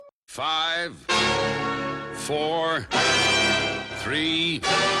5, 4, 3,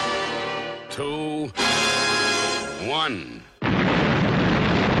 2, 1.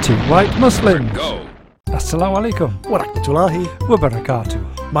 Two white Muslims. Go. Assalamu alaikum Wa rahmatullahi. wa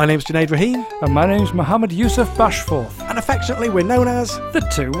barakatuh. My name's Junaid Rahim, And my name's Muhammad Yusuf Bashforth. and affectionately we're known as The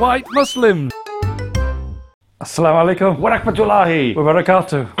two white Muslims. Assalamu alaikum Wa rahmatullahi. wa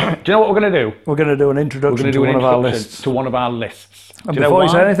barakatuh. Do you know what we're going to do? We're going to do an We're introduction going to to do an one of our introduction lists. to one of our lists. And Do you know before you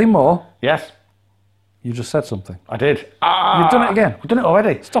say why? anything more, Yes, you just said something. I did. You've done it again. I've done it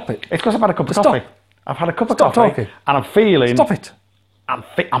already. Stop it. It's because I've had a cup of Stop. coffee. I've had a cup of Stop coffee. talking. And I'm feeling... Stop it. I'm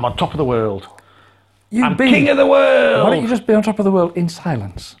on top of the world. You I'm be. king of the world. Why don't you just be on top of the world in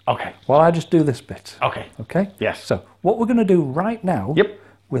silence Okay. while I just do this bit? Okay. Okay? Yes. So, what we're going to do right now, Yep.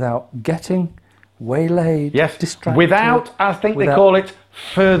 without getting waylaid, Yes. distracted, Without, I think they without call it,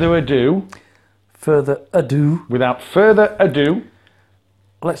 further ado. further ado, Without further ado,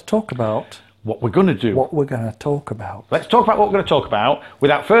 let's talk about what we're going to do. what we're going to talk about. Let's talk about what we're going to talk about.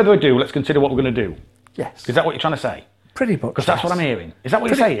 Without further ado, let's consider what we're going to do. Yes. Is that what you're trying to say? Pretty much. Because that's what I'm hearing. Is that what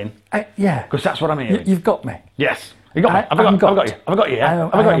you're saying? Yeah. Because that's what I'm hearing. You've got me. Yes. You got me. I- Have I I'm got you? got. Have I got you? Yeah. I am-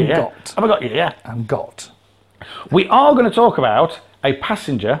 Have I got I you? am Yeah. got. Have I got you? Yeah. And got. We are going to talk about a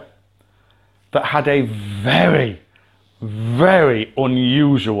passenger that had a very, very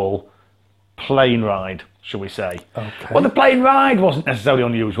unusual plane ride, shall we say. Okay. Well, the plane ride wasn't necessarily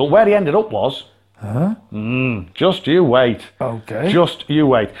unusual. Where he ended up was... just you wait. Okay. Just you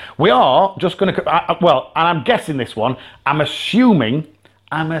wait. We are just going to... Well, and I'm guessing this one. I'm assuming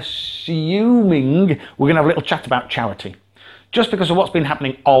we're going to have a little chat about charity. Just because of what's been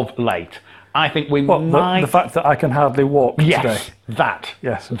happening of late. I think we What, might... the fact that I can hardly walk Yes, today. that.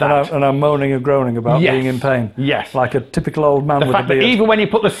 Yes. That. And I'm moaning and groaning about Yes. being in pain. Yes. Like a typical old man The with a fact that beard. even when you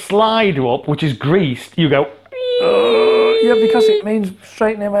put the slider up, which is greased, you go... Yeah, because it means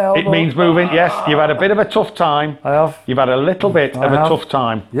straightening my elbow. It means moving. Yes, you've had a bit of a tough time. I have. You've had a little bit of a have. tough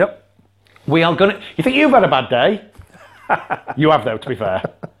time. Yep. We are going to... You think you've had a bad day? You have, though, to be fair.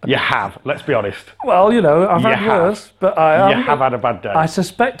 You have. Let's be honest. Well, you know, I've You had have. worse, but I You have had a bad day. I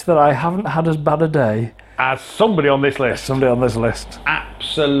suspect that I haven't had as bad a day As somebody on this list. as somebody on this list.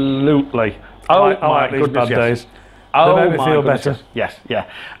 Absolutely. Oh, I my like these goodness, bad yes. days. Oh, They make me my feel goodness, better. yes. Yes,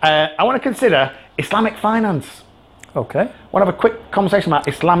 yeah. I want to consider Islamic finance. Okay. I want to have a quick conversation about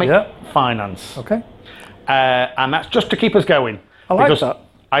Islamic Yeah. finance. Okay. And that's just to keep us going. I like because that.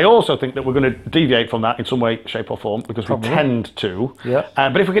 I also think that we're going to deviate from that in some way, shape or form, because Probably. we tend to. Yeah.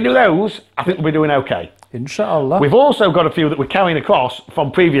 But if we can do those, I think we'll be doing okay. Inshallah. We've also got a few that we're carrying across from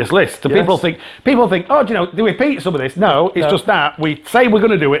previous lists. And Yes. people think, oh, do you know, do we repeat some of this? No, it's just that we say we're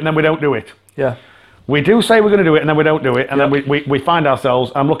going to do it and then we don't do it. Yeah. We do say we're going to do it and then we don't do it. And Yep. then we find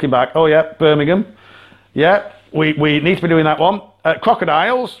ourselves, I'm looking back, oh yeah, Birmingham. Yeah, we need to be doing that one.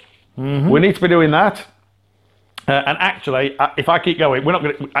 Crocodiles, we need to be doing that. And actually, if I keep going, we're not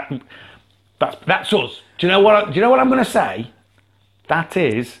going to... That's us. Do you know what I'm going to say? That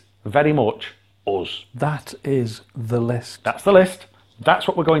is very much us. That is the list. That's the list. That's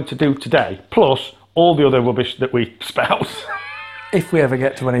what we're going to do today. Plus all the other rubbish that we spouse. If we ever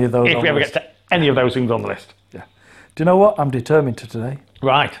get to any of those. If on we the ever list. get to any of those things on the list. Yeah. Do you know what? I'm determined to today.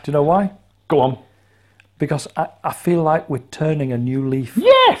 Right. Do you know why? Go on. Because I feel like we're turning a new leaf.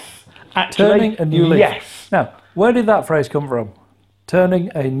 Yes. Actually, Turning a new leaf. Yes. Now, where did that phrase come from? Turning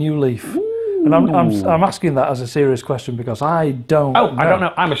a new leaf. And I'm asking that as a serious question because I don't Oh, know. I don't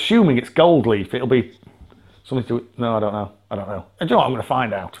know. I'm assuming it's gold leaf. It'll be something to... No, I don't know. And do you know what? I'm going to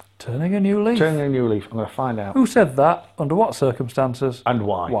find out. Turning a new leaf. Turning a new leaf. I'm going to find out. Who said that? Under what circumstances? And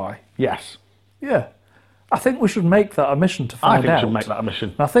why. Why? Yes. Yeah. I think we should make that a mission to find I think out. we should make that a mission.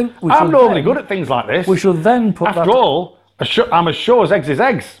 And I think we I'm should normally then- good at things like this. We should then put After that... all, I'm as sure as eggs is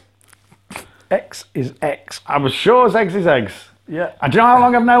eggs. X is X. I'm as sure as eggs is eggs. Yeah. And do you know how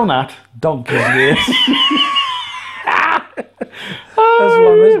long I've known that? Donkey's years. As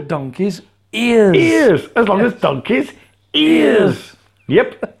long as donkey's ears. Ears. As long as donkeys' ears.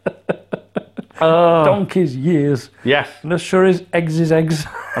 Yep. Donkey's years. Yes. And as sure as eggs is eggs.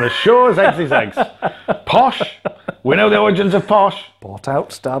 And as sure as eggs is eggs. Posh. We know the origins of posh. Bought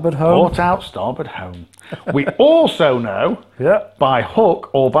out, starboard home. Bought out, starboard home. We also know Yeah. by hook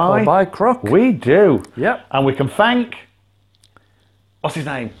or by... Or by crook. We do. Yep. And we can thank... What's his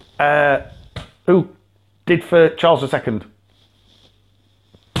name? Who did for Charles II?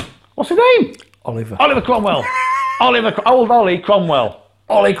 What's his name? Oliver. Oliver Cromwell. Old Ollie Cromwell.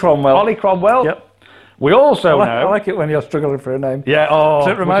 Ollie Cromwell. Ollie Cromwell. Yep. We also I know... like it when you're struggling for a name. Yeah, oh...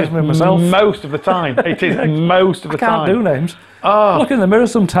 It reminds which me of is myself. Most of the time. It is most of the I can't time. do names. Oh. I look in the mirror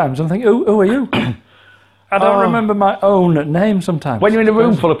sometimes and think, who are you? I don't remember my own name sometimes. When you're in a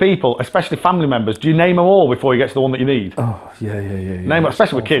room full of people, especially family members, do you name them all before you get to the one that you need? Oh, yeah. Name,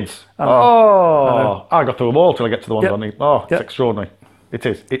 especially with kids. I know. I got through them all till I get to the ones I need. Oh, it's Yep. extraordinary. It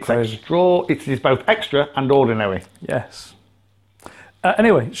is. It's Crazy. It is both extra and ordinary. Yes.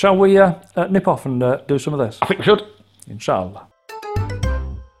 Anyway, shall we nip off and do some of this? I think we should. Inshallah.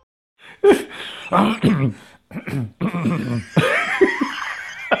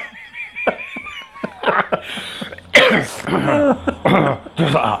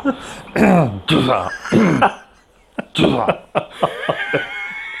 Just that. Just that. Just that.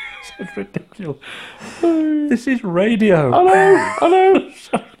 It's ridiculous. This is radio. I know.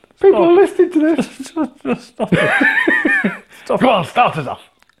 People are listening to this. Stop it. Come on, start us off.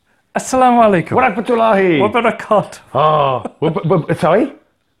 Assalamu alaikum. Wa rahmatullahi. Wa barakatuh. Oh, sorry?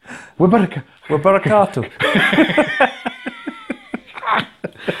 Wa barakatuh. Wa barakatuh.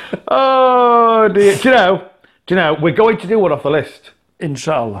 Oh dear. Do you know, we're going to do one off the list.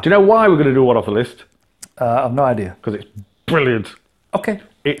 Inshallah. Do you know why we're going to do one off the list? I've no idea. Because it's brilliant. Okay.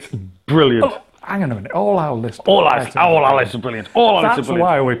 It's brilliant. Oh, hang on a minute. All our lists. All our lists are brilliant. All our lists are That's brilliant.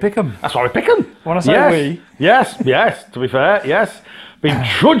 why we pick them. That's why we pick them. When I say we. Yes, to be fair, yes. Been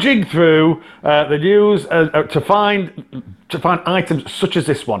trudging through the news to find items such as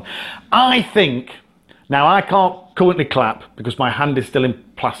this one. I think, now I can't currently clap because my hand is still in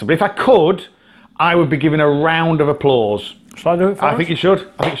plaster, but if I could, I would be giving a round of applause. Shall I do it for I us? think you should.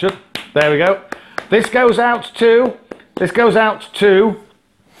 There we go. This goes out to,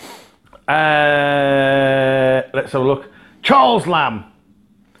 let's have a look, Charles Lamb.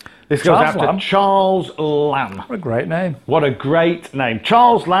 This goes Charles out Lamb? to Charles Lamb. What a great name. What a great name.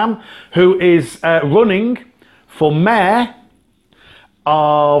 Charles Lamb, who is running for mayor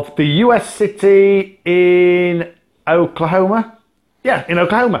of the US city in Oklahoma. Yeah, in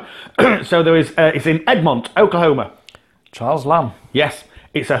Oklahoma. So it's in Edmont, Oklahoma. Charles Lamb. Yes,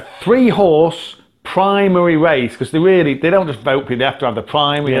 it's a 3-horse primary race because they don't just vote people, they have to have the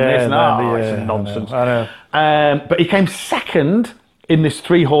primary and this and that. It's nonsense. I know. But he came second in this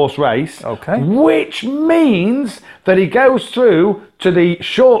 3-horse race, Okay. which means that he goes through to the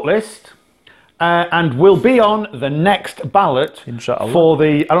shortlist and will be on the next ballot Inshallah. for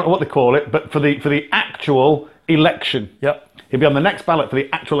the, I don't know what they call it, but for the actual election. Yep. He'll be on the next ballot for the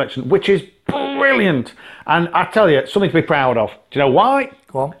actual election, which is brilliant. And I tell you, it's something to be proud of. Do you know why?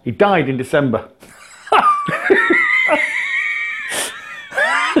 Go on. He died in December.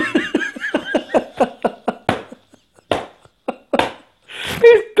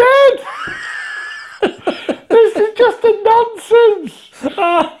 He's dead! This is just a nonsense!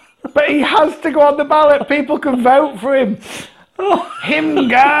 But he has to go on the ballot. People can vote for him. Him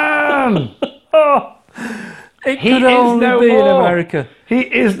gone! It He could is only no be in more. America. He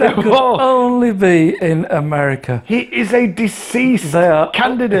is no Could more. only be in America. He is a deceased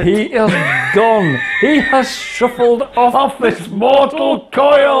candidate. He is gone. He has shuffled off this mortal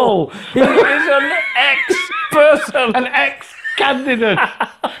coil. He is an ex-person. An ex-candidate.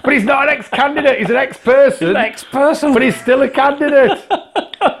 But he's not an ex-candidate, he's an ex-person. An ex-person. But he's still a candidate.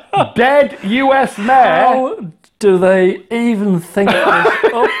 Dead US mayor. How do they even think this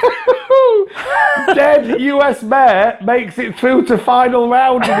up? Dead US mayor makes it through to final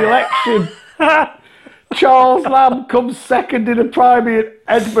round in the election. Charles Lamb comes second in a primary in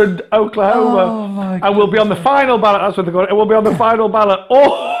Edmond, Oklahoma. Oh my and will be on the final ballot. That's what they call it. It will be on the final ballot.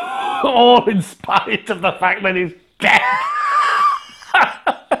 All in spite of the fact that he's dead.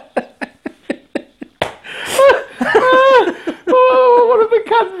 One of the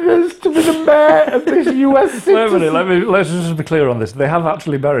candidates to be the mayor of this US city. Wait a minute, let's just be clear on this. They have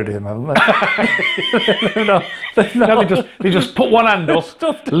actually buried him, haven't they? No, they just put one hand up,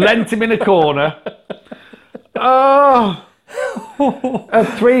 lent him in a corner. Oh, a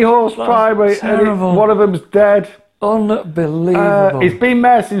 3-horse primary, terrible. and one of them's dead. Unbelievable. He's been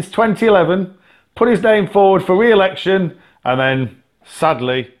mayor since 2011, put his name forward for re-election, and then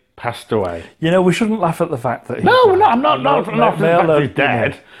sadly passed away. You know, we shouldn't laugh at the fact that No, I'm not laughing at the fact that he's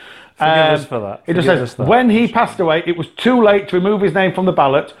dead. Forgive us for that. It just Forgive us says, that. when he passed away, it was too late to remove his name from the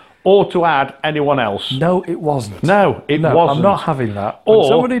ballot or to add anyone else. No, it wasn't. No, it No, wasn't. I'm not having that. When Or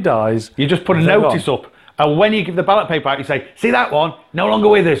somebody dies, you just put a they're notice gone. up, and when you give the ballot paper out, you say, "See that one? No longer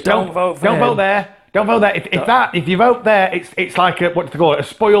with us. Don't vote for Don't him." vote there. Don't vote there. If you vote there, it's like what do they call it? A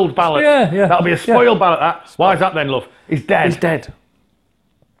spoiled ballot. Yeah. That'll be a spoiled ballot. That. Why is that then, love? He's dead. He's dead.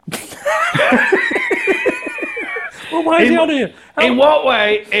 Well, why is he on here? In what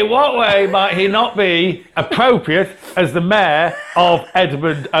way might he not be appropriate as the mayor of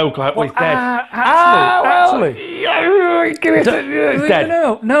Edmond, Oklahoma? Well, he's dead. Actually, Give it it's dead.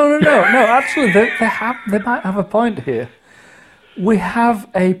 No. Actually, they might have a point here. We have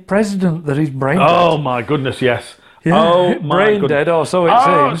a president that is brain dead. Oh my goodness, yes. Yeah, Oh my brain goodness. dead, or so it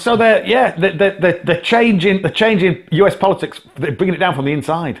seems. So they're changing US politics. They're bringing it down from the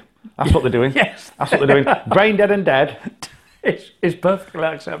inside. That's what they're doing. Yes. That's what they're doing. Brain dead and dead. It's perfectly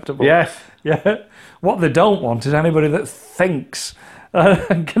acceptable. Yes. Yeah. What they don't want is anybody that thinks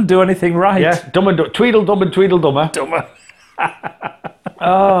and can do anything right. Yes. Dumb and Tweedledum and Tweedledummer. Dumber.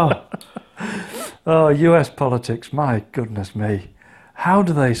 Oh. Oh, US politics, my goodness me. How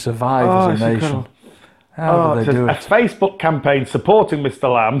do they survive as a it's nation? incredible. How do It they says, do a it? Facebook campaign supporting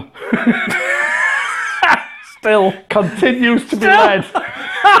Mr. Lamb Still. continues to be led.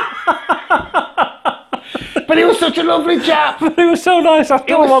 But he was such a lovely chap. He was so nice. I He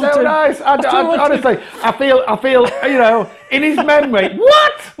still was want so him. nice. still want Honestly, I feel, you know, in his memory.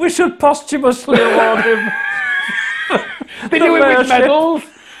 What? We should posthumously award him. They do it with medals.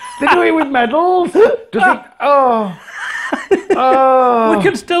 They do it with medals. Does he? Oh. Oh. We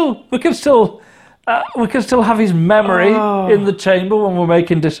can still have his memory in the chamber when we're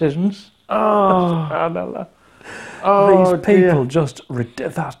making decisions. Oh. These people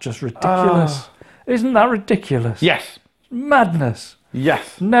that's just ridiculous. Isn't that ridiculous? Yes. Madness.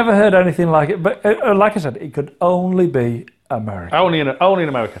 Yes. Never heard anything like it. But like I said, it could only be America. Only in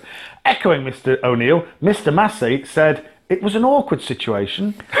America. Echoing Mr. O'Neill, Mr. Massey said it was an awkward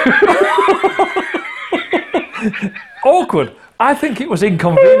situation. Awkward. I think it was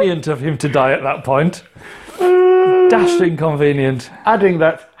inconvenient of him to die at that point. Dashed inconvenient. Adding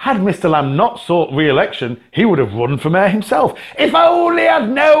that, had Mr. Lamb not sought re-election, he would have run for mayor himself. If only I'd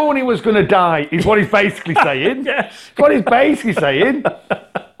known he was going to die, is what he's basically saying. Yes. It's what he's basically saying.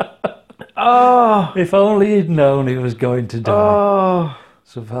 Oh. If only he'd known he was going to die. Oh.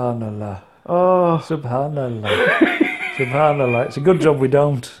 Subhanallah. Oh. Subhanallah. Subhanallah. It's a good job we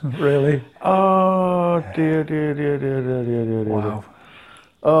don't, really. Oh, dear. Wow.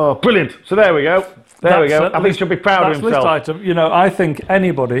 Oh, brilliant. So there we go. There we go. That's, I think he should be proud of that's list himself. item. You know, I think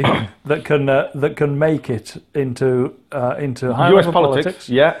anybody that can make it into high US level politics,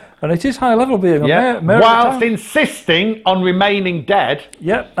 yeah. and it is high level being a Yeah. mayor of a Whilst town. insisting on remaining dead.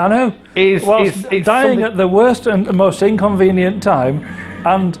 Yeah, I know. Is Whilst dying something- at the worst and the most inconvenient time,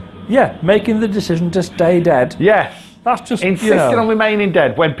 and making the decision to stay dead. Yes. That's just Insisting on remaining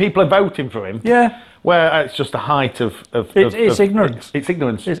dead when people are voting for him. Yeah, Where it's just the height of it's ignorance. It's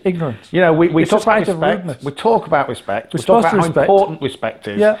ignorance. It's ignorance. You know, we It's talk just height about of respect. rudeness. We talk about respect. We're We talk about supposed how to respect. important respect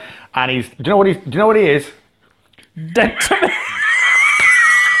is. Yeah. And do you know what he is? Dead to me.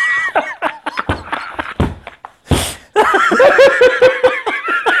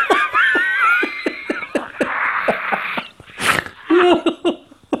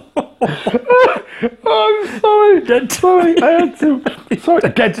 Oh, I'm sorry. Dead to Sorry, I had to. Sorry,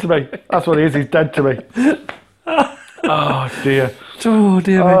 dead to me. That's what he is. He's dead to me. Oh dear. Oh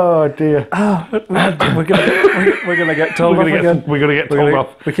dear me. Oh dear. We're gonna get told off again. We're gonna get told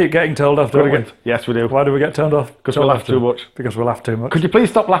off. We keep getting told off, don't we? Yes, we do. Why do we get told off? Because we laugh too much. Because we laugh too much. Could you please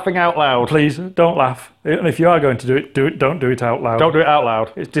stop laughing out loud? Please don't laugh. And if you are going to do it, don't do it out loud. Don't do it out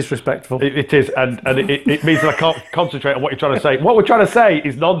loud. It's disrespectful. It is, and it means that I can't concentrate on what you're trying to say. What we're trying to say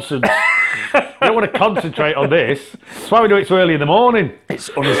is nonsense. I don't want to concentrate on this. That's why we do it so early in the morning. It's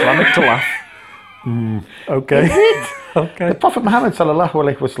un-Islamic to laugh. Okay. Okay. Prophet Muhammad sallallahu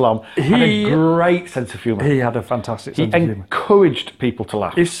alaihi wasallam had a great sense of humour. He had a fantastic He sense of humour. encouraged people to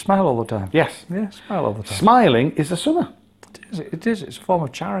laugh. He smile all the time. Yes. Yeah, smile all the time. Smiling is a sunnah. It is. It's a form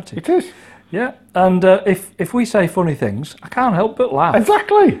of charity. It is. Yeah. And if we say funny things, I can't help but laugh.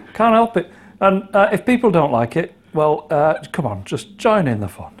 Exactly. Can't help it. And if people don't like it, well, come on, just join in the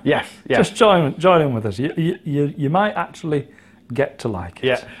fun. Yes. Yes. Just join in with us. You might actually get to like it.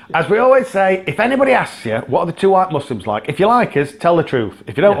 Yeah. As we always say, if anybody asks you, what are the two white Muslims like? If you like us, tell the truth.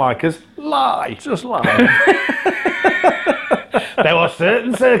 If you don't like us, lie. Just lie. There are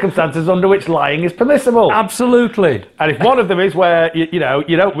certain circumstances under which lying is permissible. Absolutely. And if one of them is where, you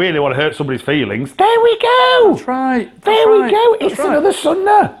don't really want to hurt somebody's feelings, there we go. That's right. There we right. go. That's It's right. another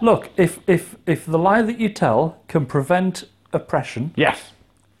sunnah. Look, if the lie that you tell can prevent oppression, Yes.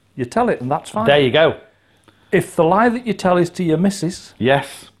 you tell it, and that's fine. There you go. If the lie that you tell is to your missus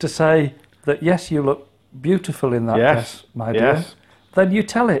Yes. to say that yes, you look beautiful in that Yes. dress, my dear, Yes. then you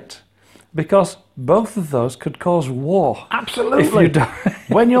tell it, because both of those could cause war. Absolutely. If you don't-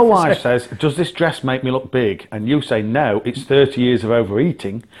 When your wife says, "Does this dress make me look big?" and you say, "No, it's 30 years of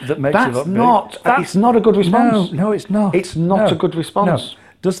overeating," That makes you that's look big. not. It's not a good response. No, it's not. It's not No, a good response. no.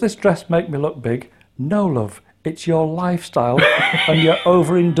 Does this dress make me look big? No, love. It's your lifestyle and your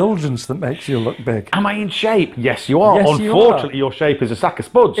overindulgence that makes you look big. Am I in shape? Yes, you are. Yes, you Unfortunately, your shape is a sack of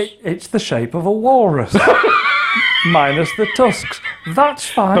spuds. It's the shape of a walrus, minus the tusks. That's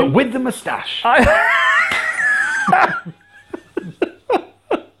fine. But with the moustache.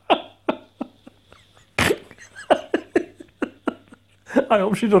 I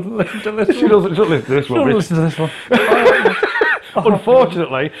hope she doesn't listen to this She doesn't listen to this She one. doesn't Rich. listen to this one.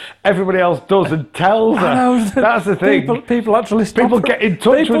 Unfortunately, everybody else does and tells her. I know, That's the thing. People actually stop People her. get in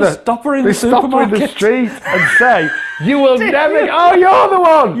touch People with her. stop her in They the stop her in supermarket. the street and say, "You will never." Oh, you're the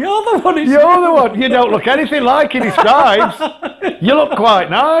one. You're the one. You're the one. You don't look anything like he describes. You look quite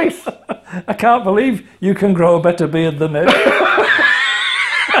nice. I can't believe you can grow a better beard than it.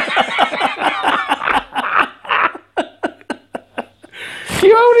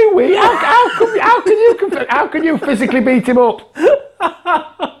 You only wee. How can you physically beat him up?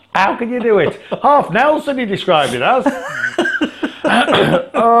 How can you do it? Half Nelson, he described it as.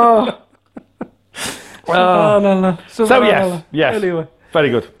 No. So yes. Anyway, Very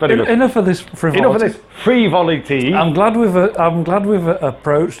good. Very good. enough of this frivolity. Enough of this frivolity. I'm glad we've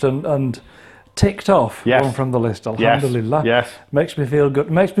approached and ticked off Yes. one from the list. Yes. Alhamdulillah. Yes. Makes me feel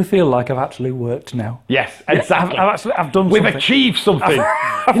good. Makes me feel like I've actually worked now. Yes, exactly. I've done We've something. achieved something.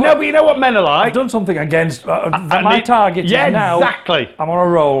 But you know what men are like? I've done something against And my target. Yeah, is now. exactly. I'm on a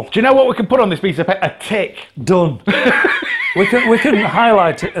roll. Do you know what we can put on this piece of paper? A tick. Done. we can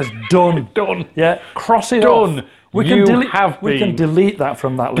highlight it as done. Done. Yeah. Cross it Done. off. We You can delete. have We can been. delete that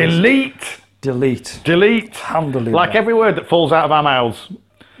from that list. Delete. Delete. Alhamdulillah. Like every word that falls out of our mouths.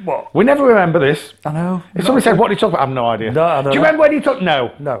 What? We never remember this. I know. If somebody says, "What did you talk about?" I have no idea. No, I don't Do you know. remember when you talked?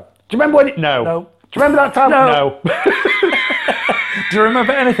 No. No. Do you remember when it? No. No. Do you remember that time? No. No. Do you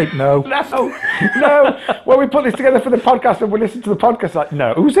remember anything? No. No. When we put this together for the podcast and we listened to the podcast, like,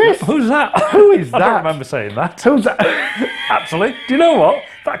 no. Who's this? Who's that? Who is I don't that? remember saying that. Who's that? Actually, do you know what?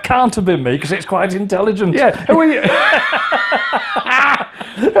 That can't have been me because it's quite intelligent. Yeah. Who are you?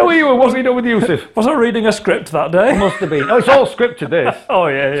 Who are you and what's he done with Yusuf? Was I reading a script that day? Must have been. Oh, it's all scripted, this. Oh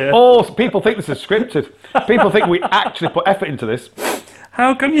yeah. All people think this is scripted. People think we actually put effort into this.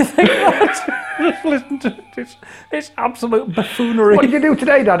 How can you think that? Just listen to it. It's absolute buffoonery. What did you do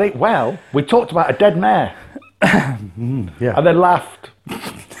today, Daddy? Well, we talked about a dead mare. Yeah. And then laughed.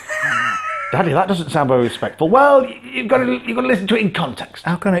 Daddy, that doesn't sound very respectful. Well, you've got to listen to it in context.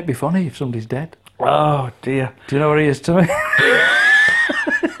 How can it be funny if somebody's dead? Oh dear. Do you know what he is to me?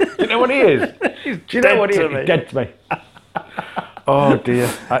 Do you know what he is? Do you know what he to is? me. He's dead to me. Oh dear.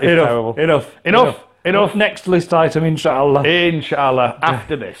 That is terrible. Enough. Next list item, inshallah. Inshallah.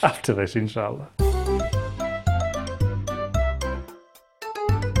 After this. After this, inshallah.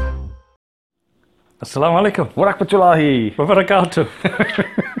 Assalamu alaikum. Wa rahmatullahi. Wa barakatuh.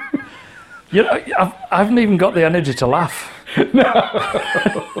 You know, I haven't even got the energy to laugh.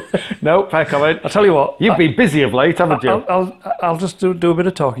 No, fair comment. I'll tell you what. You've been busy of late, haven't you? I'll just do a bit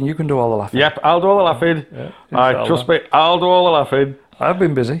of talking. You can do all the laughing. Yep, I'll do all the laughing. inshallah. Trust me, I'll do all the laughing. I've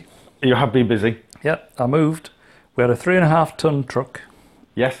been busy. You have been busy. Yep, I moved. We had a 3.5 ton truck,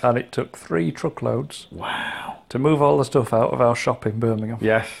 Yes. and it took 3 truckloads Wow. to move all the stuff out of our shop in Birmingham.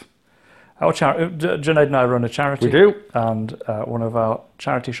 Yes. Our Junaid and I run a charity. We do. And one of our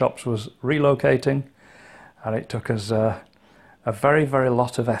charity shops was relocating, and it took us a very, very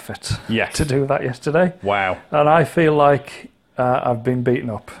lot of effort Yes. to do that yesterday. Wow. And I feel like I've been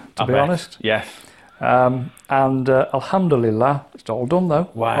beaten up, to be honest. Yes. And alhamdulillah, it's all done though.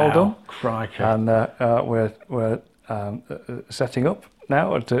 Wow. All done. Crikey. And we're setting up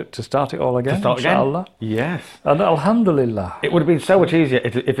now to start it all again. Start again? Inshallah. Yes. And alhamdulillah. It would have been so much easier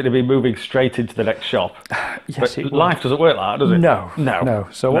if it had been moving straight into the next shop. Yes, But it would. life doesn't work like that, does it? No.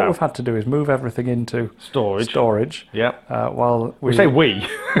 So what No. we've had to do is move everything into Storage. Yep. While we We say we.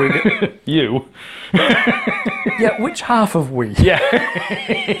 You. yeah. Which half of we? Yeah.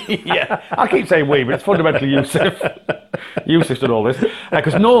 Yeah. I keep saying we, but it's fundamentally Yusuf. Yusuf's done all this.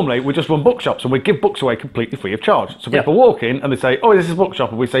 Because normally we just run bookshops and we give books away completely free of charge. So people walk in and they say, "Oh, this is a bookshop,"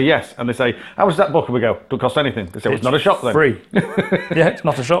 and we say yes. And they say, "How much is that book?" And we go, "Don't cost anything." They say, "Well, it's not a shop then." Free. Yeah, it's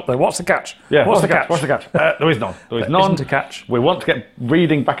not a shop then. What's the catch? Yeah, What's the catch? What's the catch? There is none. There is There none. isn't a catch. We want to get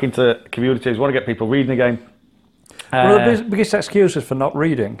reading back into communities. We want to get people reading again. One of the biggest excuses for not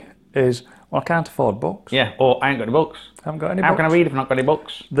reading is, well, I can't afford books. Yeah, or I ain't got any books. I haven't got any How books. can I read if I've not got any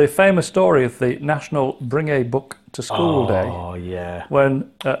books? The famous story of the National Bring a Book to School Day, Oh, yeah. when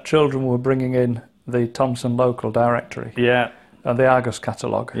children were bringing in the Thomson Local Directory. Yeah. and the Argos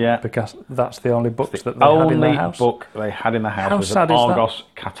catalogue. Yeah. Because that's the only books that they had in Only their house. book they had in the house How was an sad is that? Argos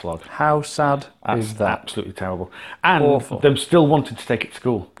catalogue. How sad That's is that? absolutely terrible. And Awful. them still wanted to take it to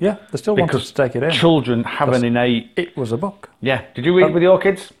school. Yeah, they still wanted Because to take it in. children have an innate... It was a book. Yeah. Did you read it with your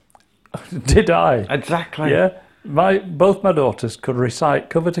kids? Did I? Exactly. Yeah. Both my daughters could recite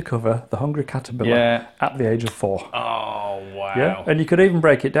cover to cover The Hungry Caterpillar Yeah. at the age of 4. Oh, wow. Yeah, and you could even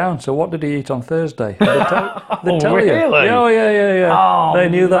break it down. So, what did he eat on Thursday? They'd tell you. Really? Yeah, yeah. Oh, they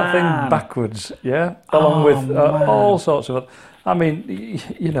knew that man. thing backwards. Yeah, along with all sorts of. I mean,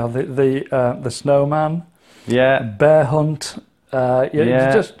 you know, the snowman, Yeah. bear hunt.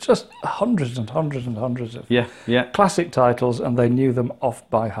 Yeah. Just hundreds and hundreds and hundreds of Yeah. Yeah. classic titles, and they knew them off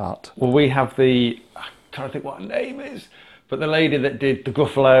by heart. Well, we have I'm trying to think what her name is, but the lady that did the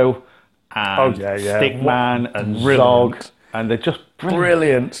Gruffalo and Stickman and Zog, and they're just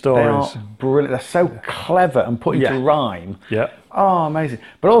Brilliant They stories. are brilliant. They're so clever and put into rhyme. Yeah. Oh, amazing.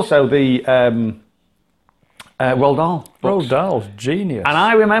 But also the Roald Dahl books. Roald Dahl's genius. And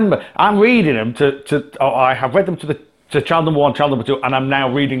I remember, I'm reading them I have read them to child number 1, child number 2, and I'm now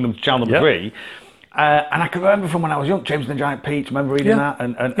reading them to child number 3. And I can remember from when I was young, James and the Giant Peach, remember reading that,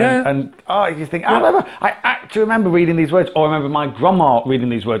 and you think, I actually remember reading these words, or I remember my grandma reading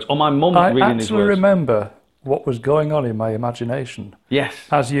these words, or my mum reading these I words. actually remember what was going on in my imagination. Yes.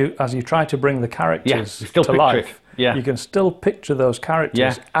 As you try to bring the characters you still to picture life, it. Yeah. you can still picture those characters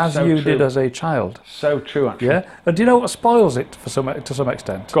Yeah, as so you true. did as a child. So true, actually. Yeah, and do you know what spoils it to some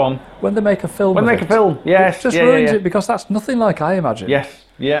extent? Go on. When they make a film. When they make a film, yes. It just yeah, ruins yeah. it because that's nothing like I imagine. Yes.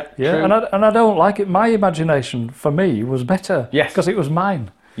 Yeah. Yeah, True. and I don't like it. My imagination for me was better. Yes. Because it was mine.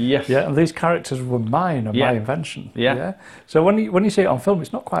 Yes. Yeah, and these characters were mine and my Yeah. invention. Yeah. So when you see it on film,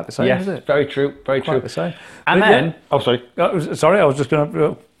 it's not quite the same, Yes. is it? Very true. Very Quite true. the same. And But then, sorry. Sorry, I was just going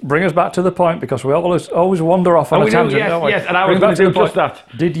to bring us back to the point because we always wander off on a we do, tangent. yes, don't we? yes, and I Bring was back going to the do just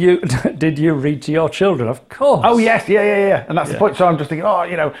point. that. Did you read to your children? Of course. Oh yes, yeah. And that's the point. So I'm just thinking,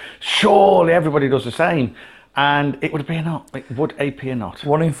 surely everybody does the same, and it would be a not. It would appear not.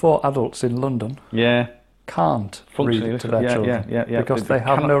 1 in 4 adults in London Yeah. can't Functionally read to literate. their Yeah, children yeah. because They they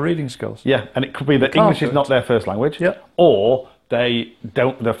have cannot- no reading skills. Yeah, and it could be that can't English do is it. not their first language. Yeah. Or they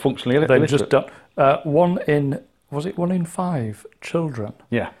don't. They're functionally They illiterate. just don't. 1 in 5 children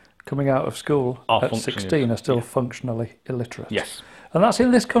Yeah. coming out of school Are at functionally 16 are still yeah. functionally illiterate. Yes. And that's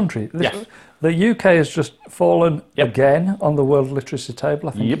in this country. Yes. The UK has just fallen Yep. again on the world literacy table.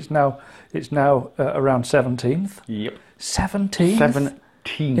 I think Yep. it's now around 17th. Yep. 17th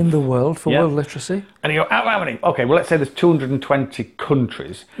 17. in the world for Yeah. world literacy. And you go, how many? Okay, well, let's say there's 220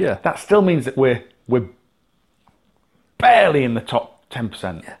 countries. Yeah. That still means that we're barely in the top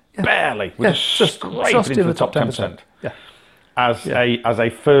 10%. Yeah. Barely. We're Yeah, just scraping into in the top 10%. Yeah. As a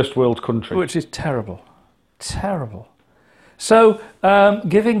first world country. Which is terrible. Terrible. So,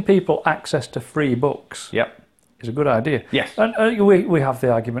 giving people access to free books Yep. is a good idea. Yes. And we have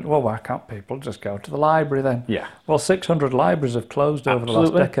the argument, well, why can't people just go to the library then? Yeah. Well, 600 libraries have closed over the last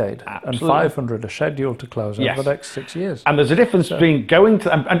Absolutely. decade, and Absolutely. 500 are scheduled to close Yes. over the next 6 years. And there's a difference between going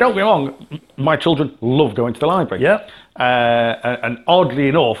to, and don't get me wrong, my children love going to the library. Yeah. And oddly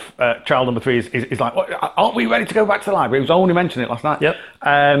enough, child number 3 is like, aren't we ready to go back to the library? He was only mentioning it last night. Yep.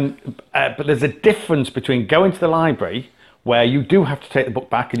 But there's a difference between going to the library, where you do have to take the book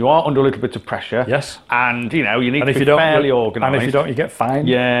back and you are under a little bit of pressure. Yes. And, you need And to if be you don't, fairly organised. and if you don't, you get fined.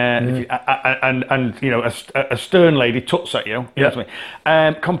 Yeah, and a stern lady tuts at you. You know what I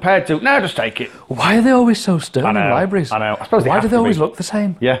mean? Compared to, no, just take it. Why are they always so stern in know, libraries? I know. I suppose they Why have do they to always be. look the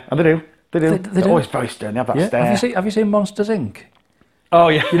same? Yeah, and they do. They do. They They're do. always very stern. They have that Yeah. stare. Have you seen Monsters Inc? Oh,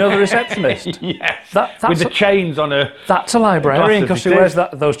 yeah. You know the receptionist? Yes. That's With the chains on her. That's a librarian because Glasses, she it wears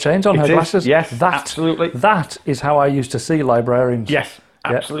is. those chains on her It is, glasses. yes, absolutely. That is how I used to see librarians. Yes,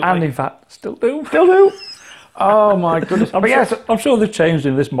 Yeah, absolutely. and in fact, still do. Still do. Oh, my goodness. But yes, I'm sure they've changed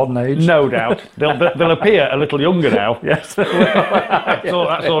in this modern age. no doubt. They'll appear a little younger now. Yes. That's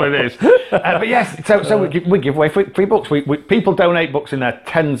all it is. But yes, so we give away free books. People donate books in their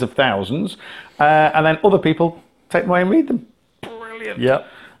tens of thousands, and then other people take them away and read them. Brilliant. Yep.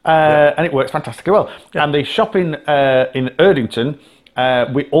 And it works fantastically well. And the shop in Erdington,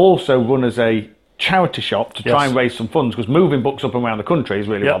 we also run as a charity shop to try Yes. and raise some funds, because moving books up and around the country is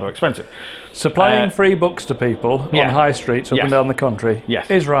really Yep. rather expensive. Supplying free books to people yeah. on high streets up Yes. and down the country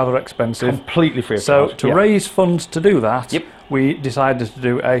Yes. is rather expensive. Completely free of So charge. to Yeah. raise funds to do that, Yep. we decided to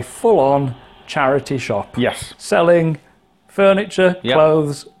do a full-on charity shop. Yes. Selling furniture, Yep.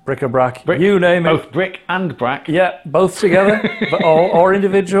 clothes, bric-a-brac, Brick, you name it. Both brick and brack. Yeah, both together, but, or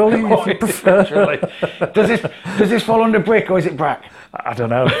individually, if you prefer. Literally. Does this fall under brick or is it brack? I don't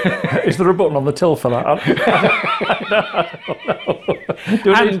know. Is there a button on the till for that? I don't know.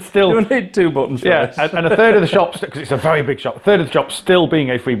 Do we need 2 buttons for Yeah, this? and a third of the shops, because it's a very big shop, a third of the shop still being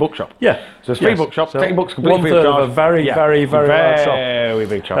a free bookshop. Yeah. So it's a free Yes. bookshop, So taking books completely free 1/3 of of charge. a very, very, very large shop. Very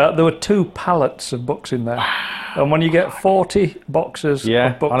big shop. There were 2 pallets of books in there. And when you get 40 boxes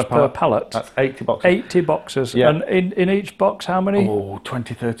Yeah, of books on a per pallet. pallet, That's 80 boxes. 80 boxes. Yeah. And in each box, how many? Oh,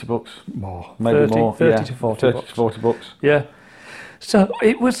 20, 30 books. More. Maybe 30, more. 30 yeah. to 40 30 books. to 40 books. Yeah. So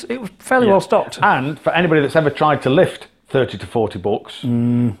it was fairly well stocked. And for anybody that's ever tried to lift 30 to 40 books,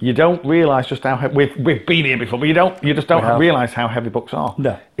 you don't realise just how heavy. We've been here before, but you just don't have. realise how heavy books are.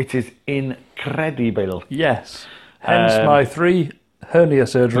 No. It is incredible. Yes. Hence my 3 hernia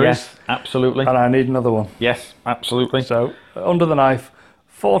surgeries. Yes, absolutely. And I need another one. Yes, absolutely. So under the knife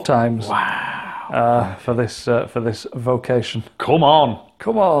 4 times. Wow. For this vocation. Come on.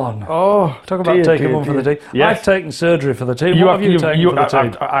 Come on. Oh, Talk about taking one for the team. Yes. I've taken surgery for the team. What have you taken for the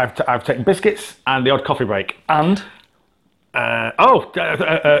team? I've taken biscuits and the odd coffee break. And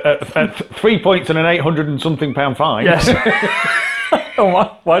 3 points and an 800 and something pound fine. yes.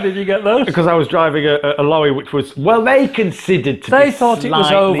 Oh, why did you get those? Because I was driving a lorry which was, well, they considered to be They thought it was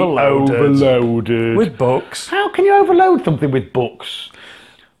slightly overloaded. With books. How can you overload something with books?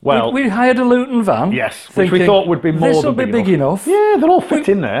 Well, We hired a Luton van. yes, which we thought would be more This than will be big enough. Yeah, they'll all fit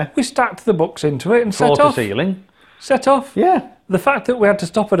in there. We stacked the books into it and Floor set to off. ceiling. Set off. Yeah. The fact that we had to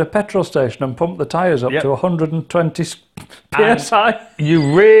stop at a petrol station and pump the tyres up Yep. to 120 And- psi.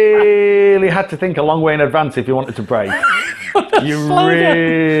 You really had to think a long way in advance if you wanted to brake. You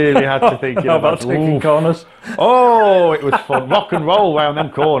really had to think. How about taking corners? Oh, it was fun. Rock and roll round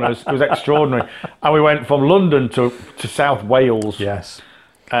them corners. It was extraordinary. And we went from London to South Wales. Yes.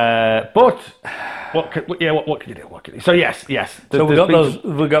 But what can you do? What can you do? So yes. So we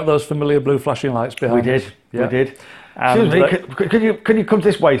got those familiar blue flashing lights behind. We us. did. Yeah. We did. And Excuse me. Could you come to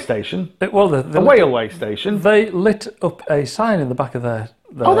this way station? Well, The railway station. they lit up a sign in the back of their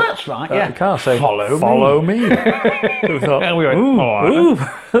Oh, that's right. Yeah. car saying Follow me. me. We thought, And we went, ooh, all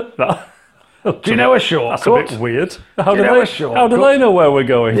that- Do you know a that's shortcut? a bit weird. How you do know they? a shortcut? How do they know where we're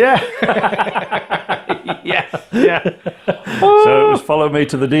going? Yeah. Yes. Yeah. So it was follow me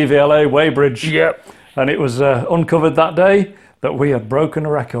to the DVLA Weybridge. Yep. And it was uncovered that day that we had broken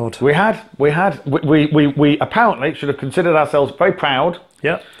a record. We apparently should have considered ourselves very proud.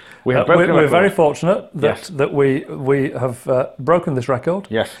 Yeah. We have broken a we're record. very fortunate that, Yes. that we have broken this record.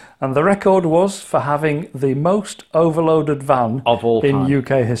 Yes. And the record was for having the most overloaded van Of all in time.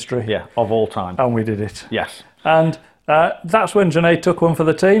 UK history. Yeah. Of all time. And we did it. Yes. And that's when Junaid took one for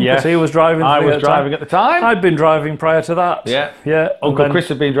the team Yes. because he was driving. I the was time. driving at the time. I'd been driving prior to that. Yeah. Yeah. and Uncle then Chris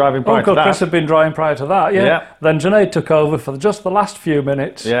had been driving prior Uncle to that. Chris had been driving prior to that. Yeah. Yeah. Then Junaid took over for just the last few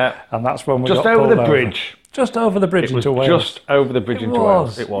minutes. Yeah. And that's when we Just got over pulled the bridge. Just over the bridge It was into Wales. just over the bridge into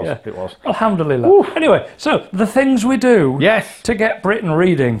Wales. It was. yeah. It was. Alhamdulillah. Anyway, so the things we do Yes. to get Britain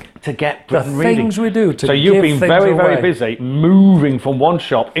reading. To get The Britain reading. things we do to So you've give been things very, away. very busy moving from one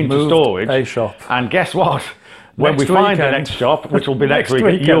shop into Moved storage. a shop. And guess what? When Next we find the weekend. next shop, which will be next Next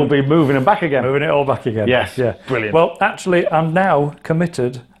week, weekend. you'll be moving them back again. Moving it all back again. Yes, Yeah. brilliant. Well, actually, I'm now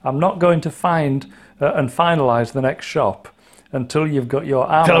committed. I'm not going to find and finalise the next shop until you've got your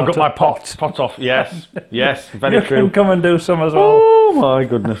arm Till I've out got of my pot. pot off. Yes, yes, very You true. can come and do some as well. Oh my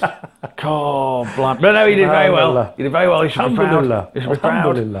goodness. God, blimey. No, you did very well. Alhamdulillah. You did very well. You should be proud. Alhamdulillah. You should be proud.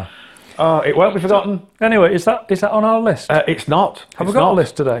 Alhamdulillah. Oh, it won't be forgotten. Anyway, is that on our list? It's not. Have we got a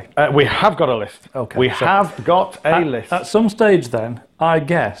list today? We have got a list. Okay, We so- have got a list. At some stage, then, I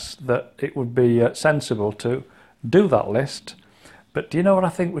guess that it would be sensible to do that list. But do you know what I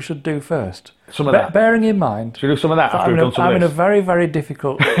think we should do first? Some of that. Bearing in mind, Should we do some of that after we've done some I'm of in a this? very, very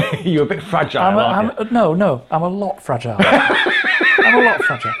difficult. You're a bit fragile, aren't you? No, I'm a lot fragile. I'm a lot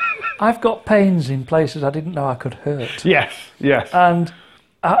fragile. I've got pains in places I didn't know I could hurt, Yes, yes. and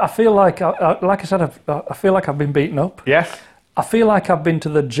I feel like, like I said, I feel like I've been beaten up. Yes, I feel like I've been to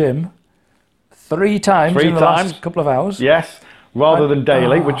the gym 3 times in the last couple of hours. yes. Rather than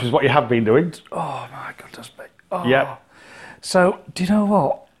daily, which is what you have been doing. Oh my goodness me. Oh. Yep. So do you know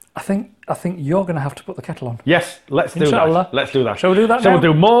what? I think you're going to have to put the kettle on. Yes, let's do Inshallah. that. Let's do that. Shall we do that So now?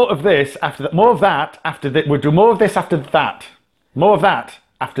 we'll do more of this after that. More of that after this. We'll do more of this after that. More of that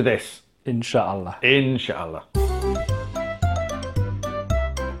after this. Inshallah. Inshallah.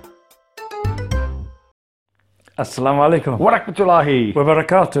 Assalamu alaikum Wa rahmatullahi. wa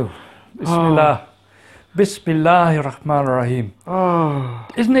barakatuh. Bismillah. Bismillahir Rahmanir Rahim.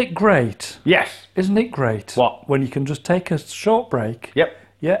 Isn't it great? Yes. Isn't it great? What? When you can just take a short break. Yep.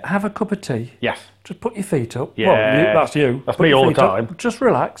 Yeah, have a cup of tea. Yes. Just put your feet up. Yeah. Well, that's you. That's Put me your all the feet up. time. Just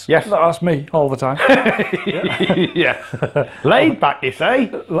relax. Yes. That's me all the time. Yeah. Laid back, you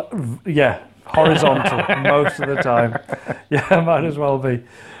say? Yeah, horizontal most of the time. Yeah, might as well be.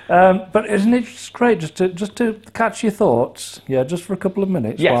 But isn't it just great just to catch your thoughts? Yeah, just for a couple of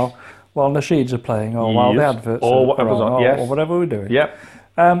minutes Yes. while Nasheeds are playing or while the Yes. adverts Or are whatever's on, or, yes. or whatever we're doing. Yep.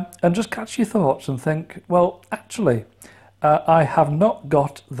 And just catch your thoughts and think, well, actually, I have not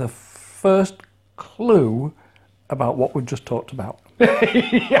got the first clue about what we've just talked about.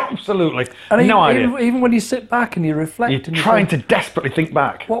 Yeah, absolutely. And No idea. even when you sit back and you reflect You're and you trying think, to desperately think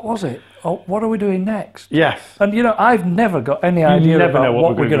back. what was it? Or what are we doing next? Yes. And I've never got any idea never about know what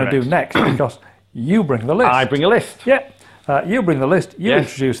what we're we're going gonna to do next because you bring the list. I bring a list. Yeah, you bring the list. You Yes.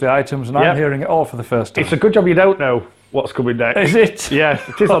 introduce the items, and Yeah. I'm hearing it all for the first time. It's a good job you don't know what's coming next. Is it? Yes,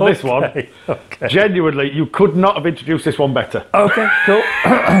 it is on this one. Okay. Genuinely, you could not have introduced this one better. Okay, cool.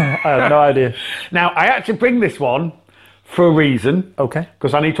 I had no idea. Now, I actually bring this one for a reason, Okay.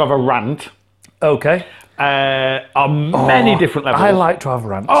 because I need to have a rant Okay. on many different levels. I like to have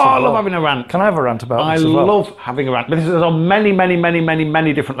rants. Oh, I as love well. having a rant. Can I have a rant about I this as well? love having a rant, but this is on many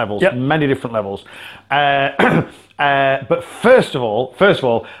different levels. Yep. Many different levels. But first of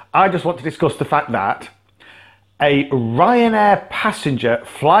all, I just want to discuss the fact that a Ryanair passenger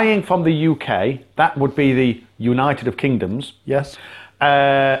flying from the UK, that would be the United of Kingdoms, Yes.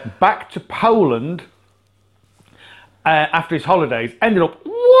 back to Poland after his holidays, ended up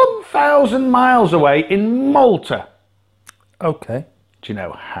 1,000 miles away in Malta. Okay. Do you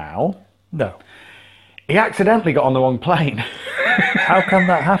know how? No. He accidentally got on the wrong plane. How can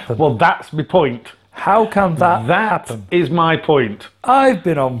that happen? Well, that's my point. How can that That happen? is my point. I've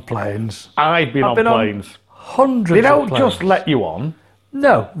been on planes. I've been on planes. Hundreds They don't of planes. just let you on.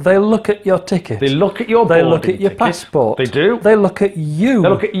 No, they look at your ticket. They look at your They look boarding at your ticket. passport. They do. They look at you. They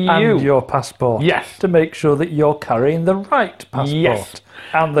look at you. And your passport. Yes. To make sure that you're carrying the right passport. Yes.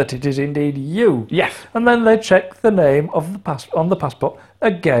 And that it is indeed you. Yes. And then they check the name of the on the passport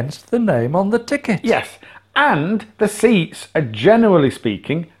against the name on the ticket. Yes. And the seats are, generally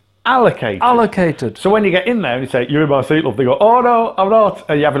speaking, allocated. Allocated. So when you get in there and you say, "You're in my seat, love," they go, "Oh, no, I'm not."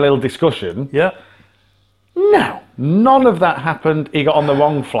 And you have a little discussion. Yeah. No, none of that happened. He got on the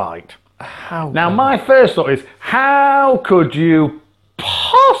wrong flight. How? Now, my first thought is, how could you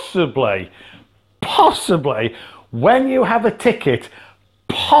possibly, when you have a ticket,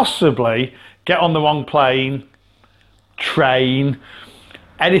 possibly get on the wrong plane, train,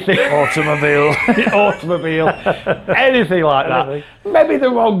 anything, Automobile. anything like that? Anything. Maybe the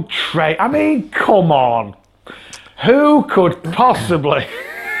wrong train. I mean, come on. Who could possibly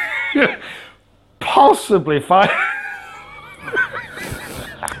find...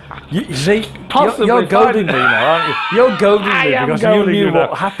 You see, Possibly you're find- goading me now, aren't you? You're goading I me am because you goading knew you now.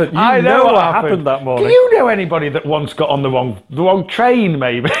 what happened. You I know what happened. happened that morning. Do you know anybody that once got on the wrong train,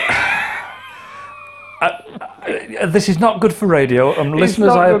 maybe? This is not good for radio. Listeners,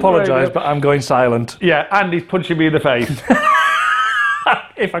 not I good for apologise, radio. but I'm going silent. Yeah, and he's punching me in the face.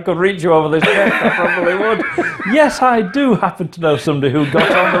 If I could reach you over this desk, I probably would. Yes, I do happen to know somebody who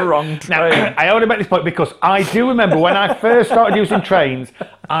got on the wrong train. I only make this point because I do remember when I first started using trains,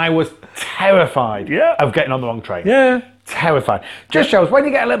 I was terrified Yeah. of getting on the wrong train. Yeah. Terrified. Just shows when you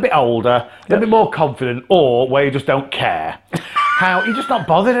get a little bit older, a little bit more confident, or where you just don't care, how you're just not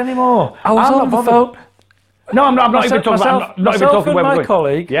bothered anymore. I was I'm on not the bothered. phone. No, I'm not even talking myself- about. I'm not even myself talking and where my we're going.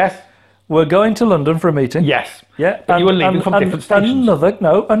 colleague. Yes. We're going to London for a meeting. Yes. Yeah. But you were leaving from different stations.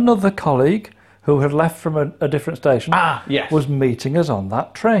 Another colleague who had left from a different station Yes. was meeting us on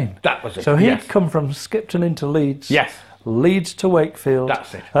that train. That was it. So he'd yes. come from Skipton into Leeds. Yes. Leeds to Wakefield.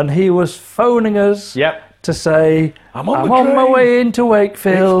 That's it. And he was phoning us Yep. to say, I'm on the my train. way into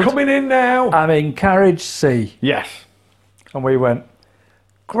Wakefield. It's coming in now. I'm in carriage C. Yes. And we went,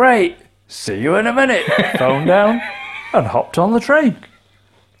 great, see you in a minute. Phone down and hopped on the train.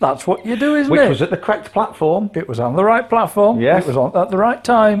 That's what you do, isn't Which it? was at the correct platform. It was on the right platform. Yes. It was on at the right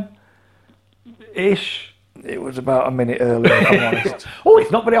time. Ish. It was about a minute early, if I'm honest. Oh, it's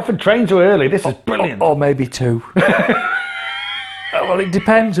not very often trains are early. This is brilliant. Or maybe 2. Well, it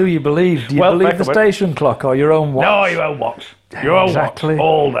depends who you believe. Do you Well, believe the fair comment. station clock or your own watch? No, your own watch. Your own Exactly. watch.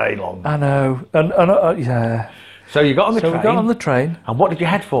 All day long. I know. And yeah. So you got on the So train. we got on the train, And what did you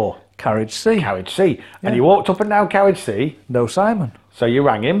head for? carriage C. Carriage C. And you walked up and down Carriage C. No Simon. So you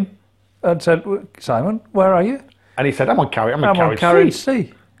rang him. And said, Simon, where are you? And he said, I'm on Carriage, I'm on carriage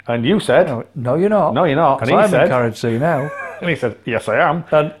C. And you said, No, you're not. No, you're not. 'Cause And he I'm said- in carriage C now. and he said, yes, I am.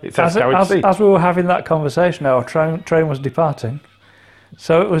 And It says Carriage as, C. as we were having that conversation, our train was departing.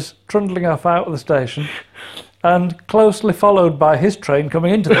 So it was trundling off out of the station. and closely followed by his train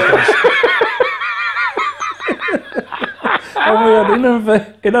coming into the station. And we had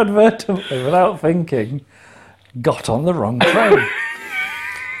inadvertently, without thinking, got on the wrong train.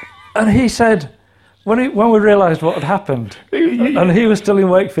 And he said, when we realised what had happened, and he was still in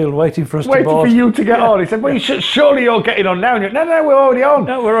Wakefield waiting for us to Waiting board. for you to get on. He said, well, surely you're getting on now. And you went, no, we're already on.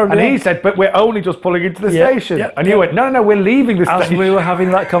 No, we're already and on. he said, but we're only just pulling into the Yeah, station. yeah, and you went, no, we're leaving the As station. we were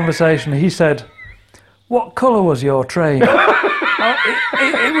having that conversation, he said, "What colour was your train?"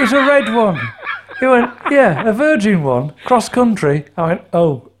 It was a red one. He went, "Yeah, a Virgin one, cross country." I went,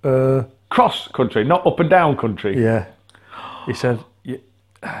 "Oh, Cross country, not up and down country. yeah." He said,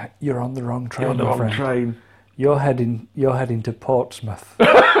 "You're on the wrong train, You're on the my wrong friend. train. You're heading to Portsmouth,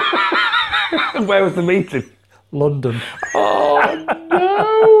 And where was the meeting? London."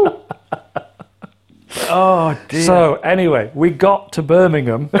 No. Oh, dear. So anyway, we got to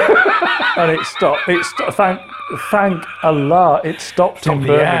Birmingham, and it stopped. Thank Allah, it stopped in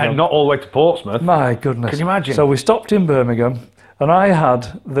Birmingham. Yeah, not all the way to Portsmouth. My goodness. Can you imagine? So we stopped in Birmingham, and I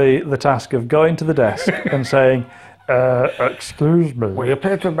had the task of going to the desk and saying, "Excuse me, We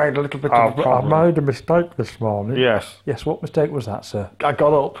appear to have made a little bit of a I problem. made a mistake this morning." Yes. Yes, what mistake was that, sir? I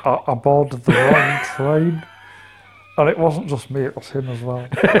got up. I boarded the wrong train. And it wasn't just me, it was him as well.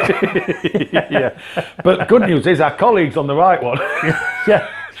 Yeah. But good news is our colleague's on the right one. Yeah.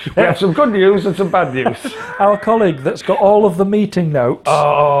 We have some good news and some bad news. Our colleague that's got all of the meeting notes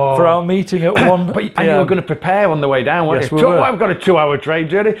for our meeting at 1 But p.m. and you were going to prepare on the way down, weren't Yes, you? we were. I've got a 2-hour train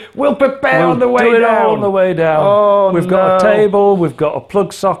journey. We'll prepare We'll on the way do it down. all on the way down. Oh, We've got a no. table, we've got a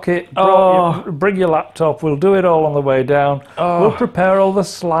plug socket. Bring your laptop. We'll do it all on the way down. We'll prepare all the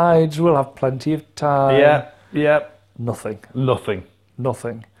slides. We'll have plenty of time. Yeah. Nothing.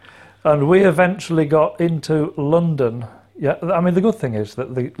 Nothing. And we eventually got into London. Yeah, I mean, the good thing is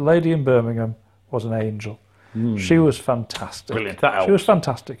that the lady in Birmingham was an angel. She was fantastic. Brilliant, that helps. She was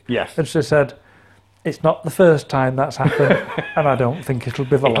fantastic. Yes. And she said, "It's not the first time that's happened, and I don't think it'll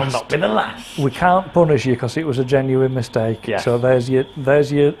be the It'll last. not be the last. We can't punish you because it was a genuine mistake. Yes. So there's your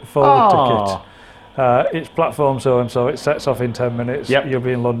forward ticket. It's platform so and so. It sets off in 10 minutes. Yep. You'll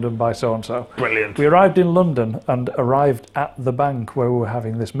be in London by so and so." Brilliant. We arrived in London and arrived at the bank where we were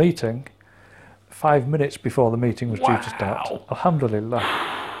having this meeting 5 minutes before the meeting was due to start. Wow. Alhamdulillah.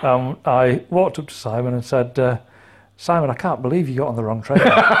 I walked up to Simon and said, "Simon, I can't believe you got on the wrong train."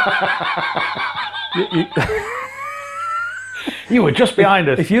 You were just behind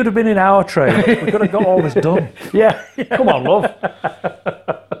us. If you'd have been in our train, we could have got all this done. Yeah. Come on, love.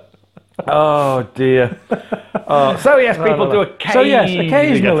 Oh, dear. So, yes, people do occasionally. So yes,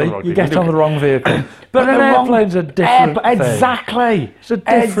 occasionally you get on the wrong vehicle. But an airplane's a different thing. Exactly. It's a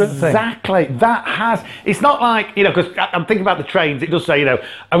different thing. Exactly. That has. It's not like, because I'm thinking about the trains. It does say,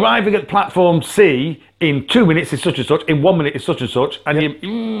 arriving at platform C in 2 minutes is such and such, in 1 minute is such and such,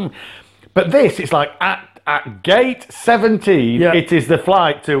 and but this, it's like at gate 17, it is the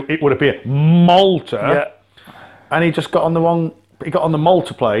flight to, it would appear, Malta, and he just got on the wrong. He got on the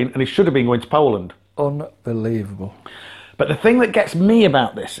Malta plane, and he should have been going to Poland. Unbelievable. But the thing that gets me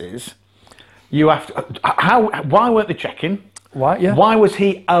about this is, you have to. Why weren't they checking? Why? Yeah. Why was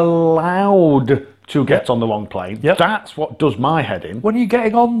he allowed to get on the wrong plane? Yep. That's what does my head in. When you're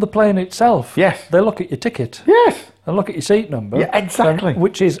getting on the plane itself, Yes. they look at your ticket. Yes. And look at your seat number. Yeah, exactly.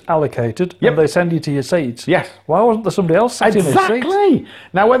 Which is allocated, Yep. and they send you to your seats. Yes. Why wasn't there somebody else sitting in his seat? Exactly.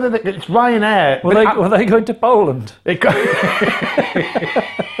 Now, whether it's Ryanair, Were they going to Poland?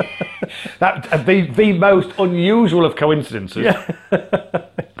 that the most unusual of coincidences. So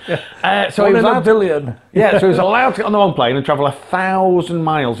he One was in a allowed, billion. so he was allowed to get on the wrong plane and travel 1,000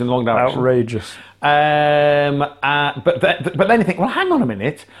 miles in long direction. Outrageous. But then you think, well, hang on a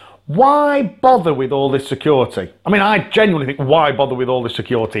minute. Why bother with all this security? I mean, I genuinely think, why bother with all this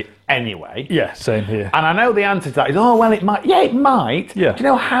security anyway? Yeah, same here. And I know the answer to that is, oh, well, it might. Yeah, it might. Yeah. Do you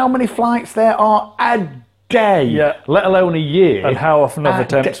know how many flights there are a day, Yeah. let alone a year? And how often have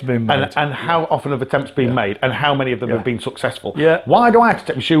attempts been made? And how often have attempts been made? And how many of them have been successful? Yeah. Why do I have to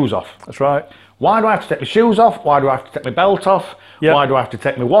take my shoes off? That's right. Why do I have to take my shoes off? Why do I have to take my belt off? Yeah. Why do I have to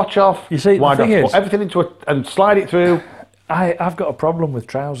take my watch off? You see, why the do I thing have to is- put everything into and slide it through? I've got a problem with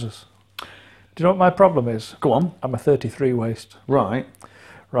trousers. Do you know what my problem is? Go on. I'm a 33 waist. Right.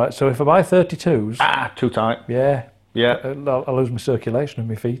 Right, so if I buy 32s, Too tight. yeah, Yeah. I'll lose my circulation in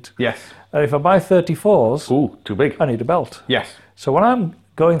my feet. Yes. And if I buy 34s, Ooh, too big. I need a belt. Yes. So when I'm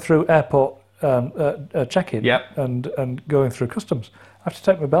going through airport check-in Yep. and going through customs, I have to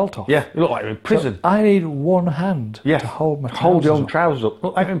take my belt off. Yeah. You look like you're in prison. I need one hand Yes. to hold my trousers Hold your own up. trousers up.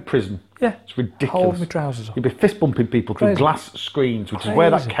 Look like you're in prison. Yeah. It's ridiculous. Hold my trousers up. You'd be fist bumping people through Crazy. glass screens, which is where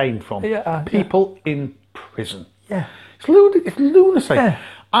that Crazy. came from. Yeah, People in prison. Yeah. It's lunacy. Yeah.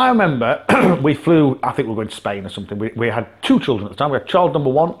 I remember we flew, I think we were going to Spain or something. We had 2 children at the time. We had child number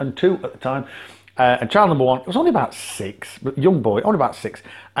 1 and 2 at the time. And child number 1 was only about 6, but young boy, only about 6.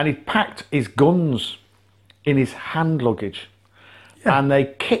 And he'd packed his guns in his hand luggage. Yeah. And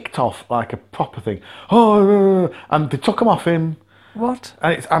they kicked off like a proper thing. Oh, and they took them off him. What?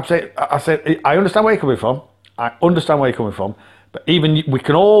 And I said, I understand where you're coming from. I understand where you're coming from. But even we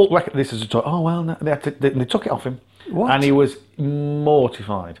can all reckon this as a toy. Oh, well, no, they took it off him. What? And he was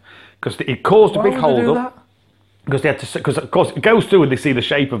mortified because it caused a big Why would they do hold up. Because they had to, because of course it goes through and they see the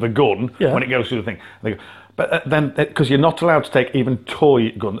shape of the gun when it goes through the thing. They go, but then, because you're not allowed to take even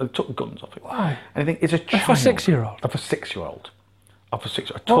toy guns, they took guns off it. Why? And I think it's a child. For a 6-year-old? Of a 6-year-old. Of a 6-year-old.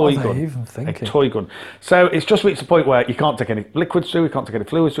 A What toy are they gun. even thinking? A toy gun. So it's just reached the point where you can't take any liquids through, you can't take any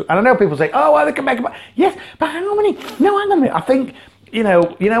fluids through. And I know people say, oh, well, they can make them. Yes, but how many? No, hang on a minute. I think, you know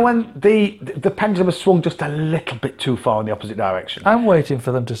when the pendulum has swung just a little bit too far in the opposite direction. I'm waiting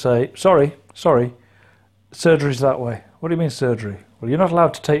for them to say, sorry, surgery's that way. What do you mean surgery? Well, you're not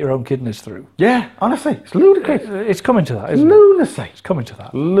allowed to take your own kidneys through. Yeah, honestly, it's ludicrous. It's coming to that, isn't it? Lunacy. It's coming to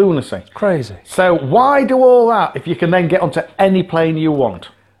that. Lunacy. Crazy. So why do all that if you can then get onto any plane you want?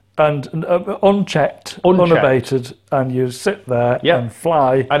 And unchecked, unabated, and you sit there and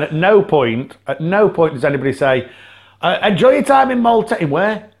fly. And at no point does anybody say, enjoy your time in Malta. In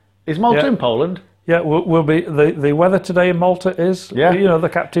where? Is Malta in Poland? Yeah, will be the weather today in Malta is. The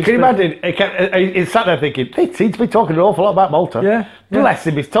captain. Can you imagine? He sat there thinking, they seem to be talking an awful lot about Malta. Yeah. Bless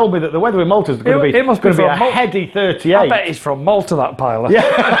him. He's told me that the weather in Malta is going to be it must be a heady 38. I bet he's from Malta, that pilot. Yeah.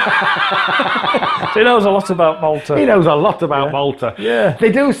 So he knows a lot about Malta. He knows a lot about Malta. Yeah.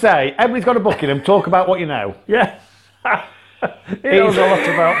 They do say everybody's got a book in them. Talk about what you know. Yeah. He knows a lot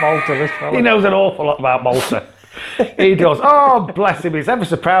about Malta. This fella. He knows an awful lot about Malta. He does. Oh, bless him. He's ever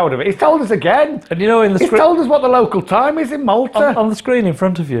so proud of it. He's told us again. And in the He's told us what the local time is in Malta. on the screen in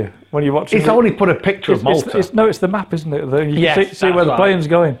front of you when you're watching. He's only put a picture of Malta. It's the map, isn't it? You can see where the right. plane's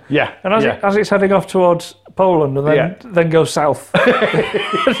going. Yeah. And as it's heading off towards Poland and then goes south,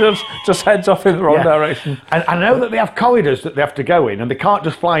 just heads off in the wrong direction. And I know that they have corridors that they have to go in, and they can't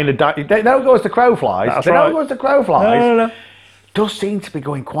just fly in a. They don't go as the crow flies. That's they right. don't go as the crow flies. No. Does seem to be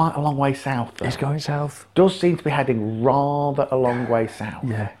going quite a long way south, though. He's going south. Does seem to be heading rather a long way south.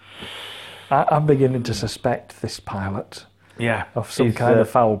 Yeah. I'm beginning to suspect this pilot Yeah. of some kind of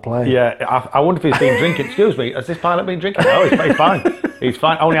foul play. Yeah, I wonder if he's been drinking. Excuse me, has this pilot been drinking? No, he's fine. He's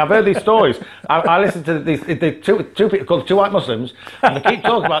fine. Only I've heard these stories. I listen to these two people called two white Muslims, and they keep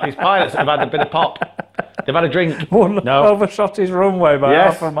talking about these pilots that have had a bit of pop. They've had a drink. One overshot his runway by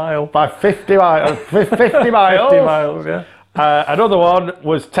half a mile. By 50 miles. 50 miles. 50 miles, yeah. Another one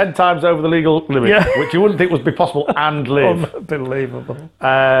was 10 times over the legal limit, which you wouldn't think would be possible and live. Unbelievable.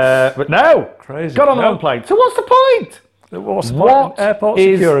 But no, Crazy. got on the wrong plane. So what's the point? What's the point? Airport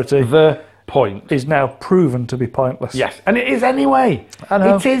security is the point? is now proven to be pointless. Yes, and it is anyway. I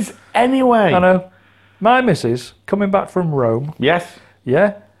know. It is anyway. I know. My missus, coming back from Rome, Yes.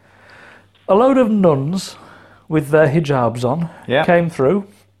 a load of nuns with their hijabs on came through,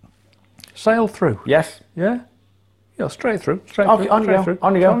 sailed through. Yes. Yeah, straight through. On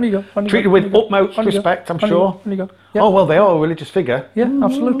you go. Treated with utmost respect, I'm sure. On you go. Yeah. Oh, well, they are a religious figure. Yeah,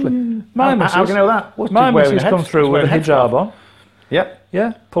 absolutely. My missus, How do you know that? my missus come through with a hijab on. Yep.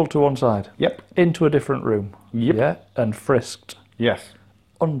 Yeah, pulled to one side. Yep. Into a different room. Yep. Yeah, and frisked Yes.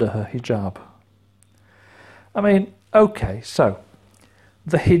 under her hijab. I mean, okay, so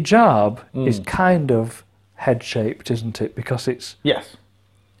the hijab is kind of head-shaped, isn't it? Because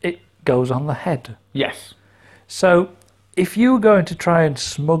it goes on the head. Yes. So if you were going to try and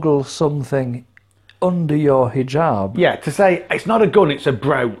smuggle something under your hijab... Yeah, to say it's not a gun, it's a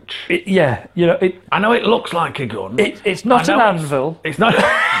brooch. I know it looks like a gun. It's not an anvil. It's not...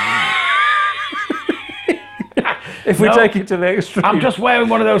 If we take it to the extreme. I'm just wearing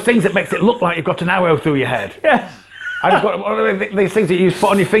one of those things that makes it look like you've got an arrow through your head. Yeah. I just got one of these things that you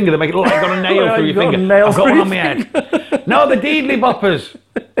put on your finger that make it look like you've got a nail through your got a finger. nail I've got through one on my head. No, the Deedly Boppers.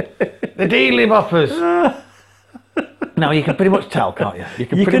 The Deedly Boppers. No, you can pretty much tell, can't you?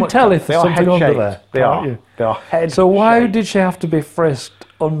 You can tell if there's something under there. They are. They are head. So why did she have to be frisked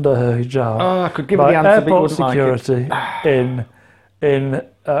under her hijab? Oh, I could give you the answer, but you airport wouldn't security like it. in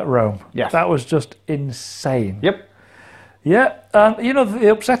Rome. Yes. That was just insane. Yep. Yeah, and the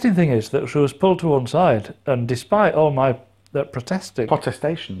upsetting thing is that she was pulled to one side, and despite all my protesting,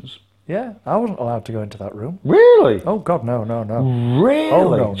 Protestations. yeah, I wasn't allowed to go into that room. Really? Oh God, no. Really?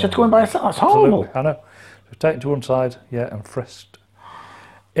 Oh, no, She had to go in by herself. That's horrible. Absolutely, I know. She was taken to one side, and frisked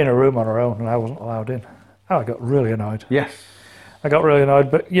in a room on her own, and I wasn't allowed in. I got really annoyed. Yes. I got really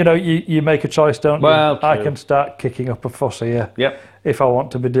annoyed. But you make a choice, don't Well, you? I true. can start kicking up a fuss here. Yep. If I want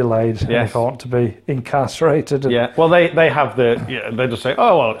to be delayed, and Yes. if I want to be incarcerated. And, Yeah. Well, they have they just say,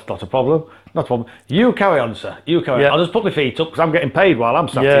 oh well, it's not a problem. Not a problem. You carry on, sir. You carry Yeah. on. I'll just put my feet up because I'm getting paid while I'm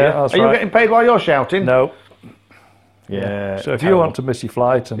sat Yeah, here. that's Are you right. getting paid while you're shouting? No. Yeah. So if you terrible. want to miss your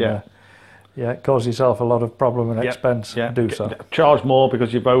flight and Yeah. cause yourself a lot of problem and Yeah, expense, yeah. do so. Charge more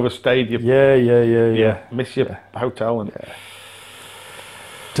because you've overstayed. Yeah. Miss your hotel and.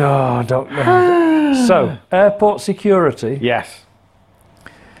 Oh, don't know. So, airport security, Yes.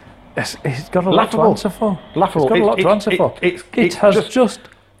 it's got a lot to Laughable. answer for. Laughable. It's got a lot to answer for. It's has just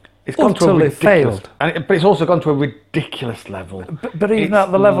it's gone to a utterly ridiculous, failed. but it's also gone to a ridiculous level. But even It's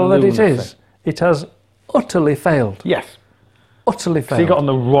at the level that it lunacy. is, it has utterly failed. Yes. Utterly failed. So he got on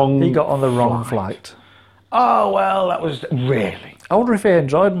the wrong. He got on the wrong flight. Oh well, that was really. I wonder if he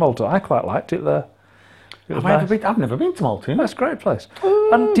enjoyed Malta. I quite liked it there. It was nice. I've never been to Malta. That's a great place.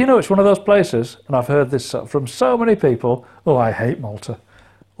 And do you know, it's one of those places, and I've heard this from so many people, oh, I hate Malta.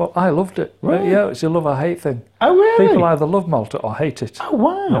 Well, I loved it. Really? Yeah, it's a love or hate thing. Oh really? People either love Malta or hate it. Oh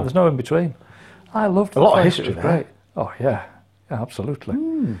wow. No, there's no in between. I loved the lot of place. history It was there. great. Oh, yeah. Yeah,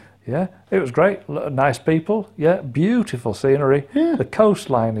 absolutely. Yeah, it was great. Nice people. Yeah, beautiful scenery. Yeah. The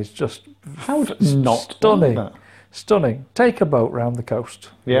coastline is just How would it not stunning. like that? Stunning. Take a boat round the coast.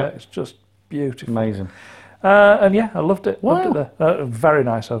 Yeah. It's just beautiful. Amazing. And yeah, I loved it. Wow. Loved it there. Very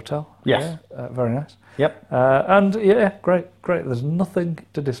nice hotel. Yes. Yeah, very nice. Yep. And yeah, great. There's nothing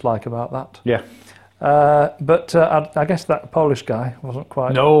to dislike about that. Yeah. But I guess that Polish guy wasn't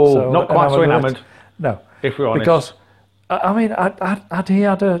quite. No, not quite so with it. enamoured. No, If we're honest. because I mean, had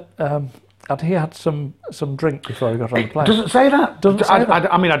he had some drink before he got on the plane? Doesn't say that. Doesn't say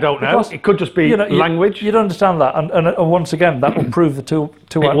that. I mean, I don't know. Because, It could just be language. You'd understand that, and once again, that would prove the two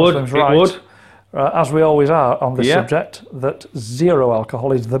It would. Muslims It right. would. As we always are on this Yeah. subject, that zero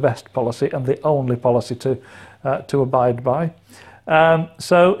alcohol is the best policy and the only policy to abide by.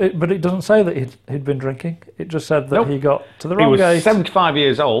 But it doesn't say that he'd been drinking. It just said that Nope. he got to the He wrong was gate. 75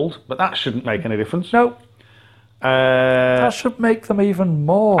 years old, but that shouldn't make any difference. No, that Uh, should make them even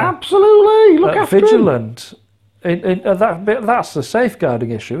more absolutely. Look after him. vigilant. That's a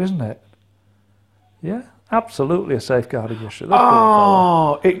safeguarding issue, isn't it? Yeah, absolutely a safeguarding issue. That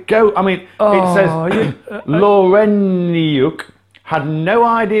poor fellow. It says Loreniuk had no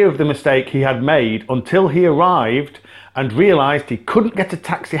idea of the mistake he had made until he arrived and realised he couldn't get a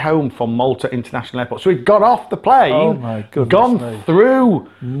taxi home from Malta International Airport. So he got off the plane, Oh my goodness gone me. through,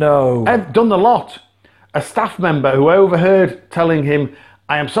 No. done the lot. A staff member who overheard telling him,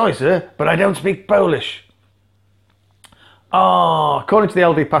 "I am sorry, sir, but I don't speak Polish." According to the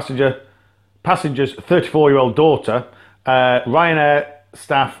LD passenger's 34-year-old daughter, Ryanair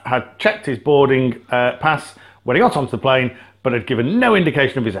staff had checked his boarding pass when he got onto the plane, but had given no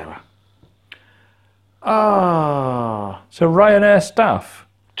indication of his error. So Ryanair staff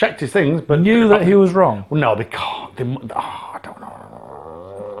Checked his things, but knew that he was wrong. Well, no, they can't. I don't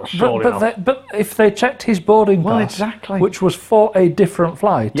know. Surely not. But if they checked his boarding Well, pass, exactly. which was for a different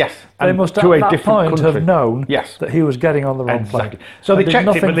flight, Yes, they and must to at a that different point country. have known Yes. that he was getting on the wrong Exactly. plane. So they And did checked it,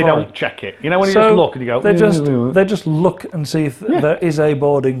 nothing but they for don't it. check it. You know, when you just look and you go, they just look and see if there is a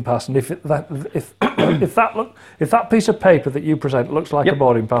boarding pass, and if that piece of paper that you present looks like Yep. a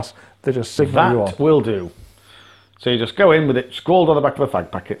boarding pass, they just signal you on. that will do. So you just go in with it scrawled on the back of a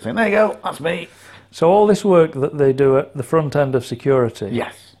fag packet, saying, "There you go, that's me." So all this work that they do at the front end of security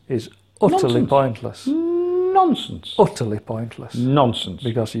Yes. is utterly Nonsense. pointless. Nonsense. Utterly pointless. Nonsense.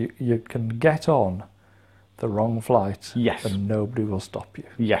 Because you can get on the wrong flight Yes. and nobody will stop you.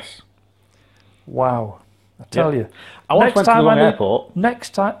 Yes. Wow. I tell Yeah. you. I once went to the wrong I need- airport.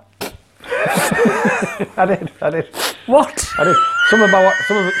 Next time. I did. What? I did. Some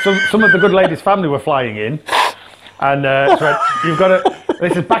of the good lady's family were flying in, and so you've got to.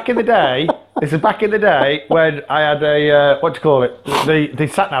 This is back in the day. This is back in the day when I had a what do you call it? The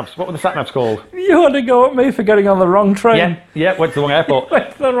sat navs. What were the sat navs called? You had to go at me for getting on the wrong train. Yeah. Went to the wrong airport.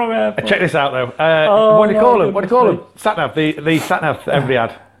 Went to the wrong airport. Check this out though. Oh, what do you my call them? What do you call them? goodness Sat nav. The sat nav that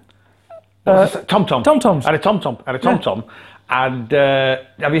everybody had. Tom Tom. Tom-toms. I had a Tom Tom. I had a Tom Tom. And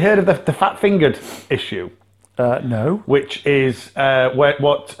have you heard of the fat fingered issue? No. Which is anybody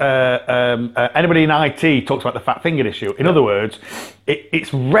in IT talks about the fat fingered issue. In other words,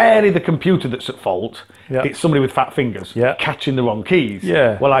 it's rarely the computer that's at fault. Yeah. It's somebody with fat fingers Yeah. catching the wrong keys.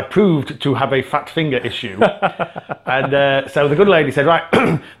 Yeah. Well, I proved to have a fat finger issue. And so the good lady said, right,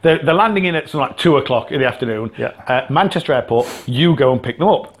 they're landing in at something like 2:00 in the afternoon. Yeah. Manchester Airport, you go and pick them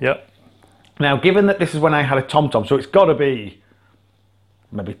up. Yep. Now, given that this is when I had a TomTom, so it's got to be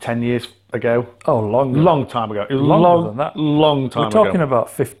maybe 10 years ago. Oh, longer. Long time ago. It was Longer than that. Long time We're ago. talking about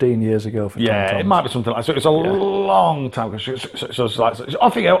 15 years ago for Tom Yeah, Thomas. it might be something like that. So it's a long time ago. So it's like, so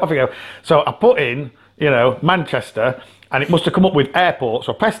off you go. So I put in, Manchester, and it must have come up with airport.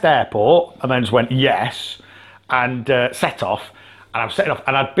 So I pressed airport and then just went yes and set off. And I'm setting off.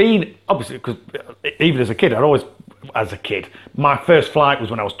 And I'd been, obviously, because even as a kid, my first flight was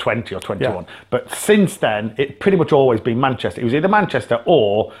when I was 20 or 21. Yeah. But since then, it pretty much always been Manchester. It was either Manchester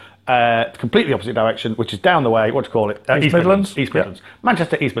or completely opposite direction, which is down the way. What do you call it? East Midlands. East Midlands.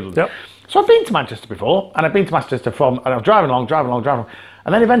 Manchester, East Midlands. Yep. So I've been to Manchester before, and I've been to Manchester and I was driving along,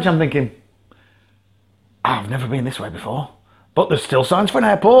 and then eventually I'm thinking, I've never been this way before, but there's still signs for an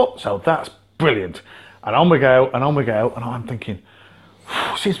airport, so that's brilliant. And on we go, and I'm thinking,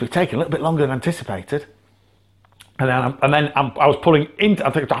 seems to be taking a little bit longer than anticipated. And then I was pulling into.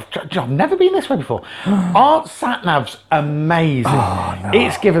 I think I've never been this way before. Aren't sat navs amazing? Oh, no.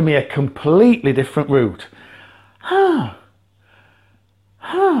 It's given me a completely different route.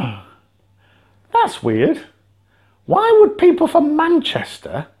 That's weird. Why would people from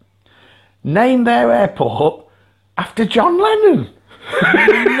Manchester name their airport after John Lennon?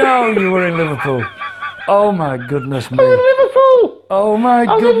 No, you were in Liverpool. Oh my goodness me. I was in Liverpool. Oh my I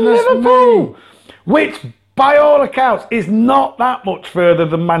was in goodness Liverpool, me. which, by all accounts, is not that much further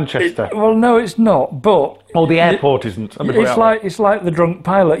than Manchester. Well, no, it's not. But Or the airport isn't. Let me put it that way. it's like the drunk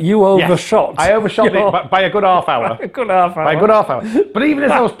pilot. You Yes, overshot. I overshot your- it by a good half hour. a good half hour. By a good half hour. But even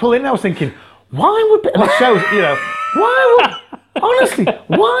as I was pulling in, I was thinking, why would... And it shows, why would... Honestly,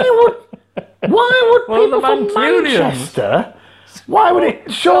 why would Well, people the from Mancunians. Manchester... Why would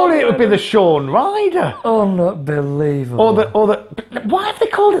it... Surely it would be the Sean Ryder. Unbelievable. Or the... Why have they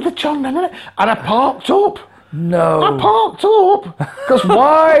called it the John Lennon? And I parked up. No. I parked up. Because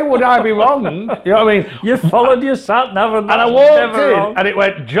why would I be wrong? You know what I mean? You followed your sat nav and And I walked in and it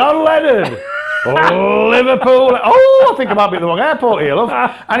went, John Lennon. Oh, Liverpool. Oh, I think I might be at the wrong airport here, love.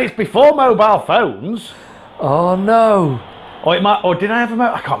 And it's before mobile phones. Oh no. Or did I have a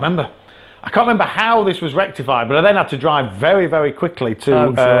mobile? I can't remember. I can't remember how this was rectified, but I then had to drive very, very quickly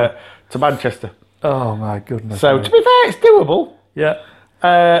to Manchester. Oh my goodness. So me. to be fair, it's doable. Yeah.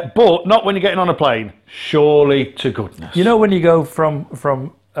 But not when you're getting on a plane. Surely to goodness. You know when you go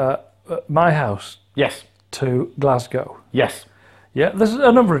from my house Yes. to Glasgow. Yes. Yeah, there's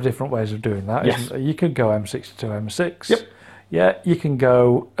a number of different ways of doing that. Yes. Isn't there? You could go M6 to M6. Yep. Yeah, you can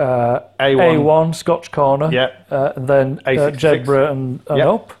go A1. Scotch Corner. Yeah. And then A66. Jedburgh and Yep.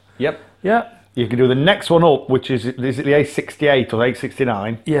 up. Yep. Yeah. You can do the next one up, which is it the A68 or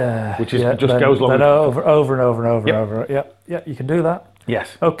A69? Yeah. Which is yeah, just then, goes along then with- over and over and over Yep. and over. Yeah. Yeah, you can do that.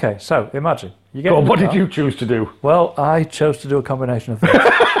 Yes. Okay, so imagine you get. Go in on, the what did car. you choose to do? Well, I chose to do a combination of things.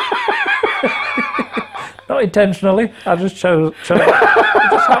 Not intentionally. I just chose. It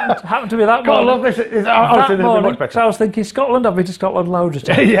just happened to be that God, I morning. love this. Honestly, That this is morning, much so I better. was thinking Scotland. I've been to Scotland loads of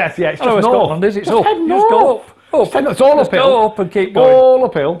times. Yes, yeah, it's I know just where north. Scotland is. It's Just up. head You just go north. up. It's all Just uphill. go up and keep going. All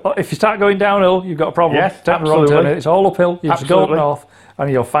uphill. But if you start going downhill, you've got a problem. Yes, Take the wrong absolutely. turn. It's all uphill. You just go up Absolutely. north,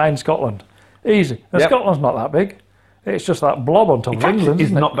 and you'll find Scotland. Easy. And Yep. Scotland's not that big. It's just that blob on top of England, It's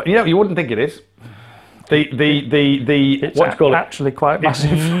isn't it? not, but you wouldn't think it is. The It's what do you call it? actually quite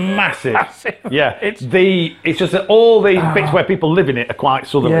massive. Massive. Massive. Yeah. It's- It's just that all the bits where people live in it are quite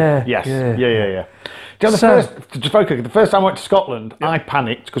southerly. Yeah, Yes. yeah. Yeah. Do you know, So- just very quickly, the first time I went to Scotland, I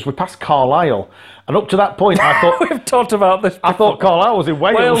panicked because we passed Carlisle, and up to that point, I thought We've talked about this. I thought Carlisle was in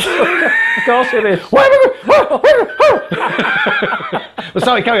Wales. Wales. Of course it is. Well,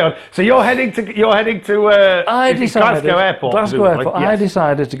 sorry, carry on. So you're heading to I decided Glasgow Airport. Glasgow presumably. Airport. I Yes.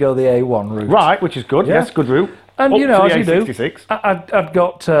 decided to go the A1 route. Right, which is good. Yeah. Yes, good route. And Up you know, to as the you do, A66.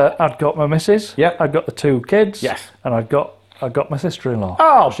 I'd got my missus. Yep. I'd got the two kids. Yes. And I'd got my sister-in-law.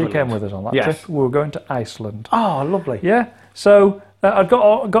 Oh, she brilliant. came with us on that Yes. trip. We were going to Iceland. Oh, lovely. Yeah. So I'd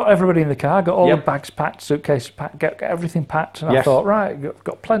got everybody in the car, got all Yep. the bags packed, suitcases packed, get everything packed, and I Yes. thought, right,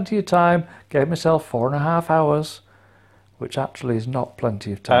 got plenty of time. Gave myself 4.5 hours, which actually is not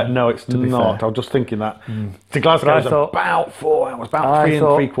plenty of time. No, it's to be not. fair. I was just thinking that. To Glasgow But I is thought- about 4 hours, about I 3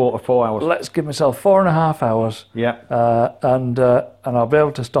 thought- 3/4, 4 hours. Let's give myself 4.5 hours. Yeah. And I'll be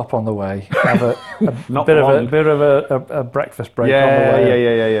able to stop on the way, have a Not bit long. of a breakfast break Yeah, on the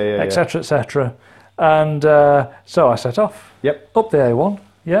way, yeah. etc., etc. And so I set off Yep. up the A1.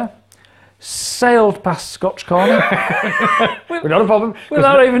 Yeah, sailed past Scotch Corner But not a problem.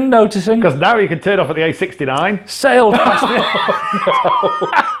 without even noticing. Because now you can turn off at the A69. Sailed past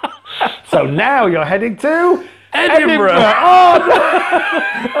So now you're heading to Edinburgh.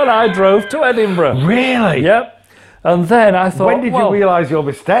 Oh, and I drove to Edinburgh. no. Really? Yep. And then I thought, When did you realise your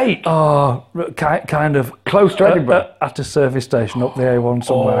mistake? Oh, kind of Close to Edinburgh? at a service station up the A1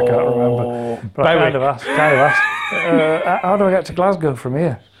 somewhere. I can't remember. But I Berwick. kind of asked, how do I get to Glasgow from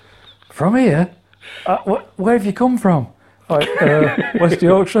here? From here? Where have you come from? Like, West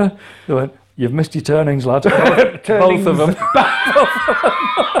Yorkshire. They went, you've missed your turnings, lad. Both of them.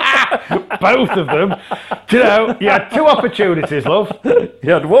 Both of them. Do you know, you had 2 opportunities, love.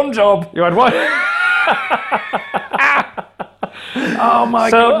 You had one job. You had one. Oh my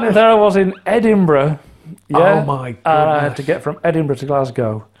So goodness. there I was in Edinburgh. Yeah, Oh my And I had goodness. to get from Edinburgh to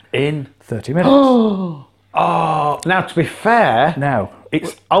Glasgow In. 30 minutes. Oh, now to be fair, Now,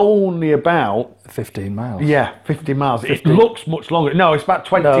 it's only about 15 miles. 50 miles. It looks much longer. No, it's about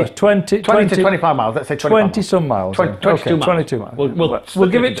 20, No, it's 20 to 25 miles. Let's say 25 20 miles. some miles. 20, then. 22 Okay, miles. 22 miles. We'll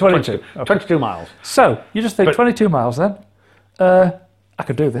give it 22. 22, Okay. 22 miles. So, you just think But- 22 miles then? I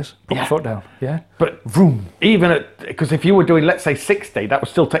could do this. Put my Yeah. foot down. Yeah. But Vroom. even at, because if you were doing, let's say 60, that would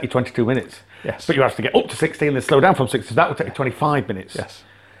still take you 22 minutes. Yes. But you have to get up to 60 and then slow down from 60. So that would take you 25 minutes. Yes.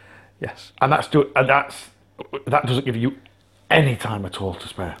 Yes. And that doesn't give you any time at all to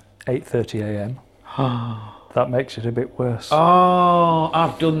spare. 8:30 a.m. That makes it a bit worse. Oh,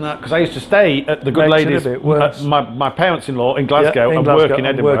 I've done that because I used to stay at the good Makes it a ladies, bit worse. my parents-in-law in Yeah, Glasgow, in and Glasgow work in and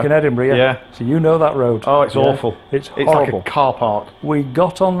Edinburgh. work in Edinburgh, yeah. Yeah. So you know that road. Oh, it's Yeah. awful. It's like horrible. a car park. We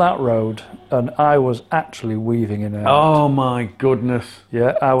got on that road and I was actually weaving in and out. Oh my goodness.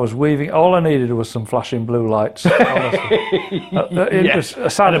 Yeah, I was weaving. All I needed was some flashing blue lights. Honestly.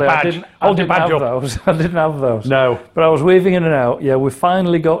 Sadly, And a badge. I Hold your didn't badge have up. those. I didn't have those. No. But I was weaving in and out. Yeah, we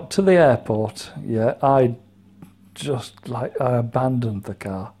finally got to the airport. Yeah, I abandoned the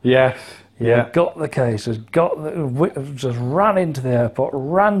car. Yes. Yeah. Got the cases, just ran into the airport,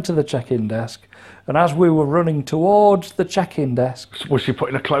 ran to the check-in desk, and as we were running towards the check-in desk, Was she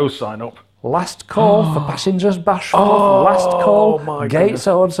putting a close sign up? last call for passengers Bashforth, Oh, last call, my gate goodness.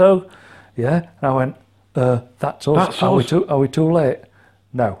 so-and-so. Yeah, and I went, that's us. That's Are we us. too late?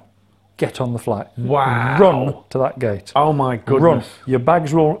 No. Get on the flight. Wow. Run to that gate. Oh my Run. goodness. Your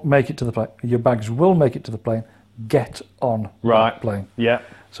bags will make it to the plane. Your bags will make it to the plane. Get on Right. that plane. Yeah.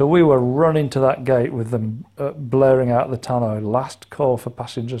 So we were running to that gate with them blaring out the tannoy. Last call for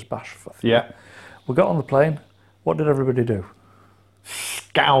passengers Bashforth. Yeah. We got on the plane. What did everybody do?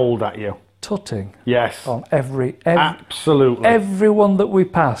 Scowled at you. Tutting Yes. on every Absolutely. everyone that we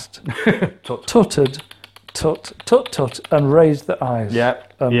passed. Tut. Tutted, tut, and raised their eyes. Yeah,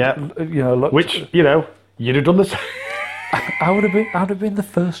 And, yeah. Looked. Which, you know, you'd have done the same. I would have been the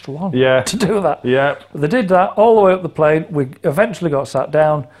first one. Yeah. To do that. Yeah. They did that all the way up the plane. We eventually got sat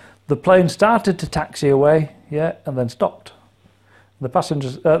down. The plane started to taxi away, yeah, and then stopped. The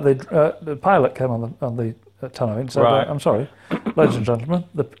passengers, the pilot came on the tannoy and said, Right. "I'm sorry, ladies and gentlemen,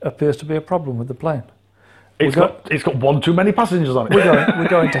 there appears to be a problem with the plane. It's got one too many passengers on it. We're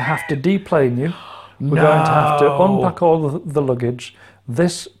going to have to deplane you. We're going to have to unpack all the luggage.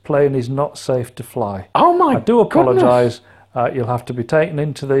 This plane is not safe to fly. Oh my I do goodness. apologise. You'll have to be taken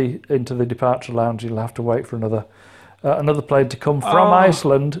into the departure lounge. You'll have to wait for another plane to come from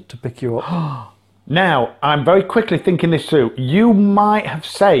Iceland to pick you up." Now, I'm very quickly thinking this through. You might have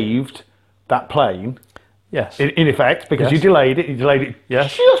saved that plane, Yes. in effect, because Yes. you delayed it. You delayed it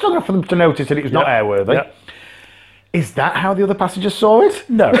Yes. just long enough for them to notice that it was not Yeah. airworthy. Yeah. Is that how the other passengers saw it?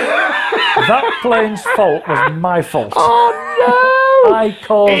 No. That plane's fault was my fault. Oh no! I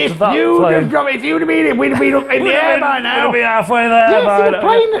caused If that you'd plane. have dropped, if you'd have been, we'd have been up in the air by now. We'd be halfway there. Yes, by in a now.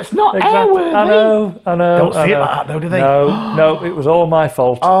 plane that's not airworthy. I know. Don't I see it know. like that though, do they? No, it was all my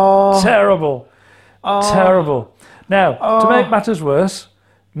fault. Oh. Terrible. Terrible. Now, to make matters worse,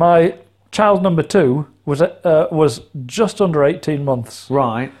 my child number 2 was just under 18 months.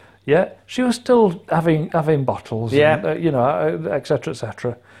 Right. Yeah, she was still having bottles. Yeah. And, et cetera, et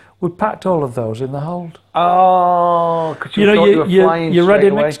cetera. We packed all of those in the hold. Oh, because You know, thought you were you flying ready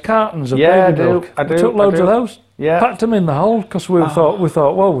straight away. mix cartons of Yeah, baby I do, milk. I We do, took I loads do. of those. Yeah. Packed them in the hold because we thought,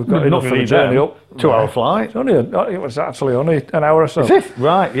 well, we've got enough for the journey up. 2 hour flight. It was actually only an hour or so. Is it?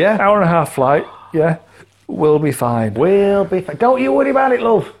 Right, yeah. Hour and a half flight. Yeah, we'll be fine. We'll be fine. Don't you worry about it,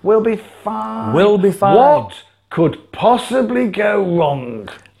 love. We'll be fine. We'll be fine. What could possibly go wrong?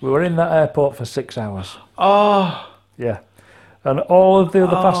 We were in that airport for 6 hours. Oh, Yeah, and all of the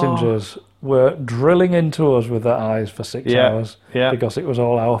other passengers were drilling into us with their eyes for 6 Yeah, hours yeah. because it was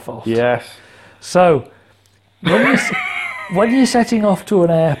all our fault. yes. So, when you're setting off to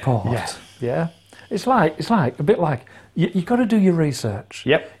an airport, yeah, it's a bit like you've got to do your research.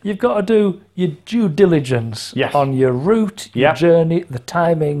 Yep. You've got to do your due diligence Yes. on your route, your Yep. journey, the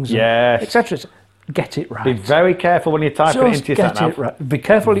timings, Yes. etc. get it right. Be very careful when you're typing it Just into your get sat it nav. right. Be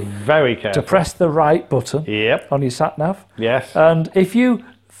careful Very careful. to press the right button Yep. on your sat nav. Yes. And if you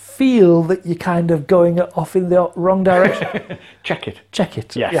feel that you're kind of going off in the wrong direction, Check it. check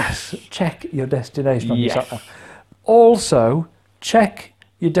it. Yes. Check your destination on Yes. your sat nav. Also, check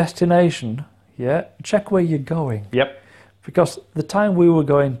your destination. Yeah. Check where you're going. Yep. Because the time we were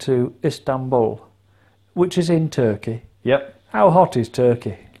going to Istanbul, which is in Turkey, Yep. how hot is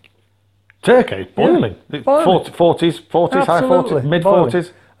Turkey? Turkey, boiling. Boiling. 40s, high Absolutely. 40s, mid Boiling.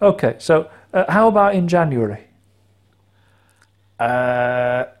 40s. Okay, so how about in January?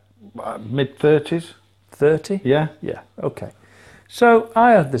 Mid 30s. 30? Yeah. Yeah, okay. So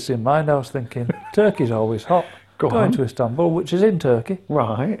I had this in mind. I was thinking, Turkey's always hot. Going on. to Istanbul, which is in Turkey,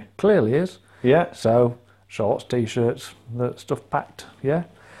 Right. clearly is. Yeah. So shorts, t-shirts, the stuff packed. Yeah.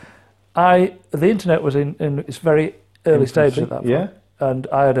 The internet was in its very early stage at that point. Yeah. And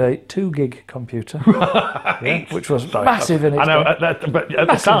I had a 2 gig computer, yeah, which was massive in its I know, day. but at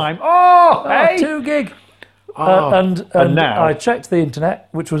the time, oh, hey! 2 gig. Oh, And now? I checked the internet,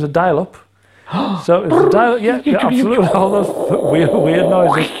 which was a dial-up. So it was a dial-up, yeah, absolutely. All those weird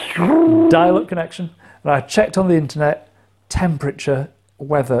noises. Dial-up connection. And I checked on the internet, temperature,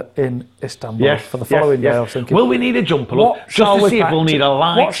 weather in Istanbul Yes, for the following yes, day. yes. I was thinking, Will we need a jumper? Look, what just shall to we see if pack we'll need a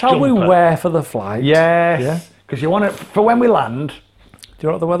light What shall we jumper. wear for the flight? Yes. Because you want it for when we land. Do you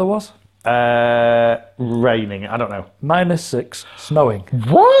know what the weather was? Raining. I don't know. -6, snowing.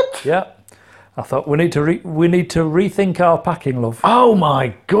 What? Yeah. I thought we need to rethink our packing, love. Oh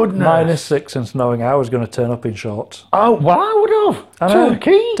my goodness. -6 and snowing. I was going to turn up in shorts. Oh, well, I would have. I know.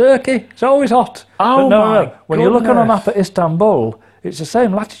 Turkey. Turkey. It's always hot. Oh, But no. my When you look on a map goodness. at Istanbul, it's the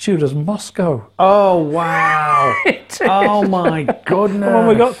same latitude as Moscow. Oh wow. It is. Oh my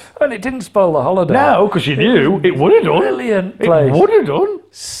goodness. And it didn't spoil the holiday. No, because you knew it would have done. Brilliant It place. would have done.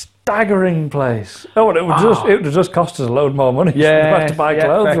 Staggering place. Oh, and it would just cost us a load more money. Yeah. We had to buy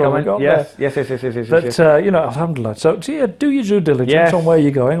clothes when we got there. Yes. But alhamdulillah. So yeah, do your due diligence Yes. on where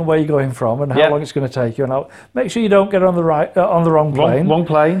you're going, where you're going from, and how Yeah. long it's going to take you. And make sure you don't get on the wrong plane. Wrong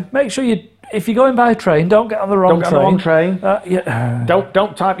plane. Make sure if you're going by train, don't get on the wrong Don't get train. on the wrong train. Yeah.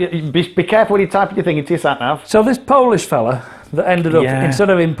 Don't type. Be careful when you type your thing into your sat nav. So this Polish fella that ended up Yeah. instead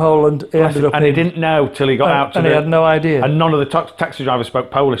of in Poland, he ended up And in, he didn't know till he got out to and the. he had no idea. And none of the taxi drivers spoke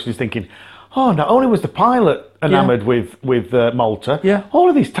Polish. He's thinking, oh, not only was the pilot enamoured with Malta, Yeah. all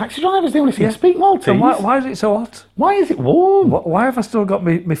of these taxi drivers, they only seem to speak Maltese. And why is it so hot? Why is it warm? Why have I still got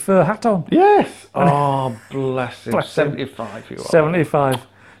my fur hat on? Yes. Oh, bless him. Bless him. 75 you are. 75.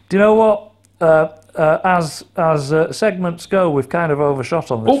 Do you know what? As segments go, we've kind of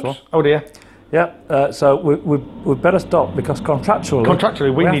overshot on this one. Oops. Oh dear. Yeah. So we better stop because contractually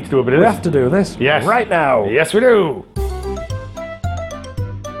Contractually, we need to do a bit of we this. have to do this Yes. right now. Yes, we do.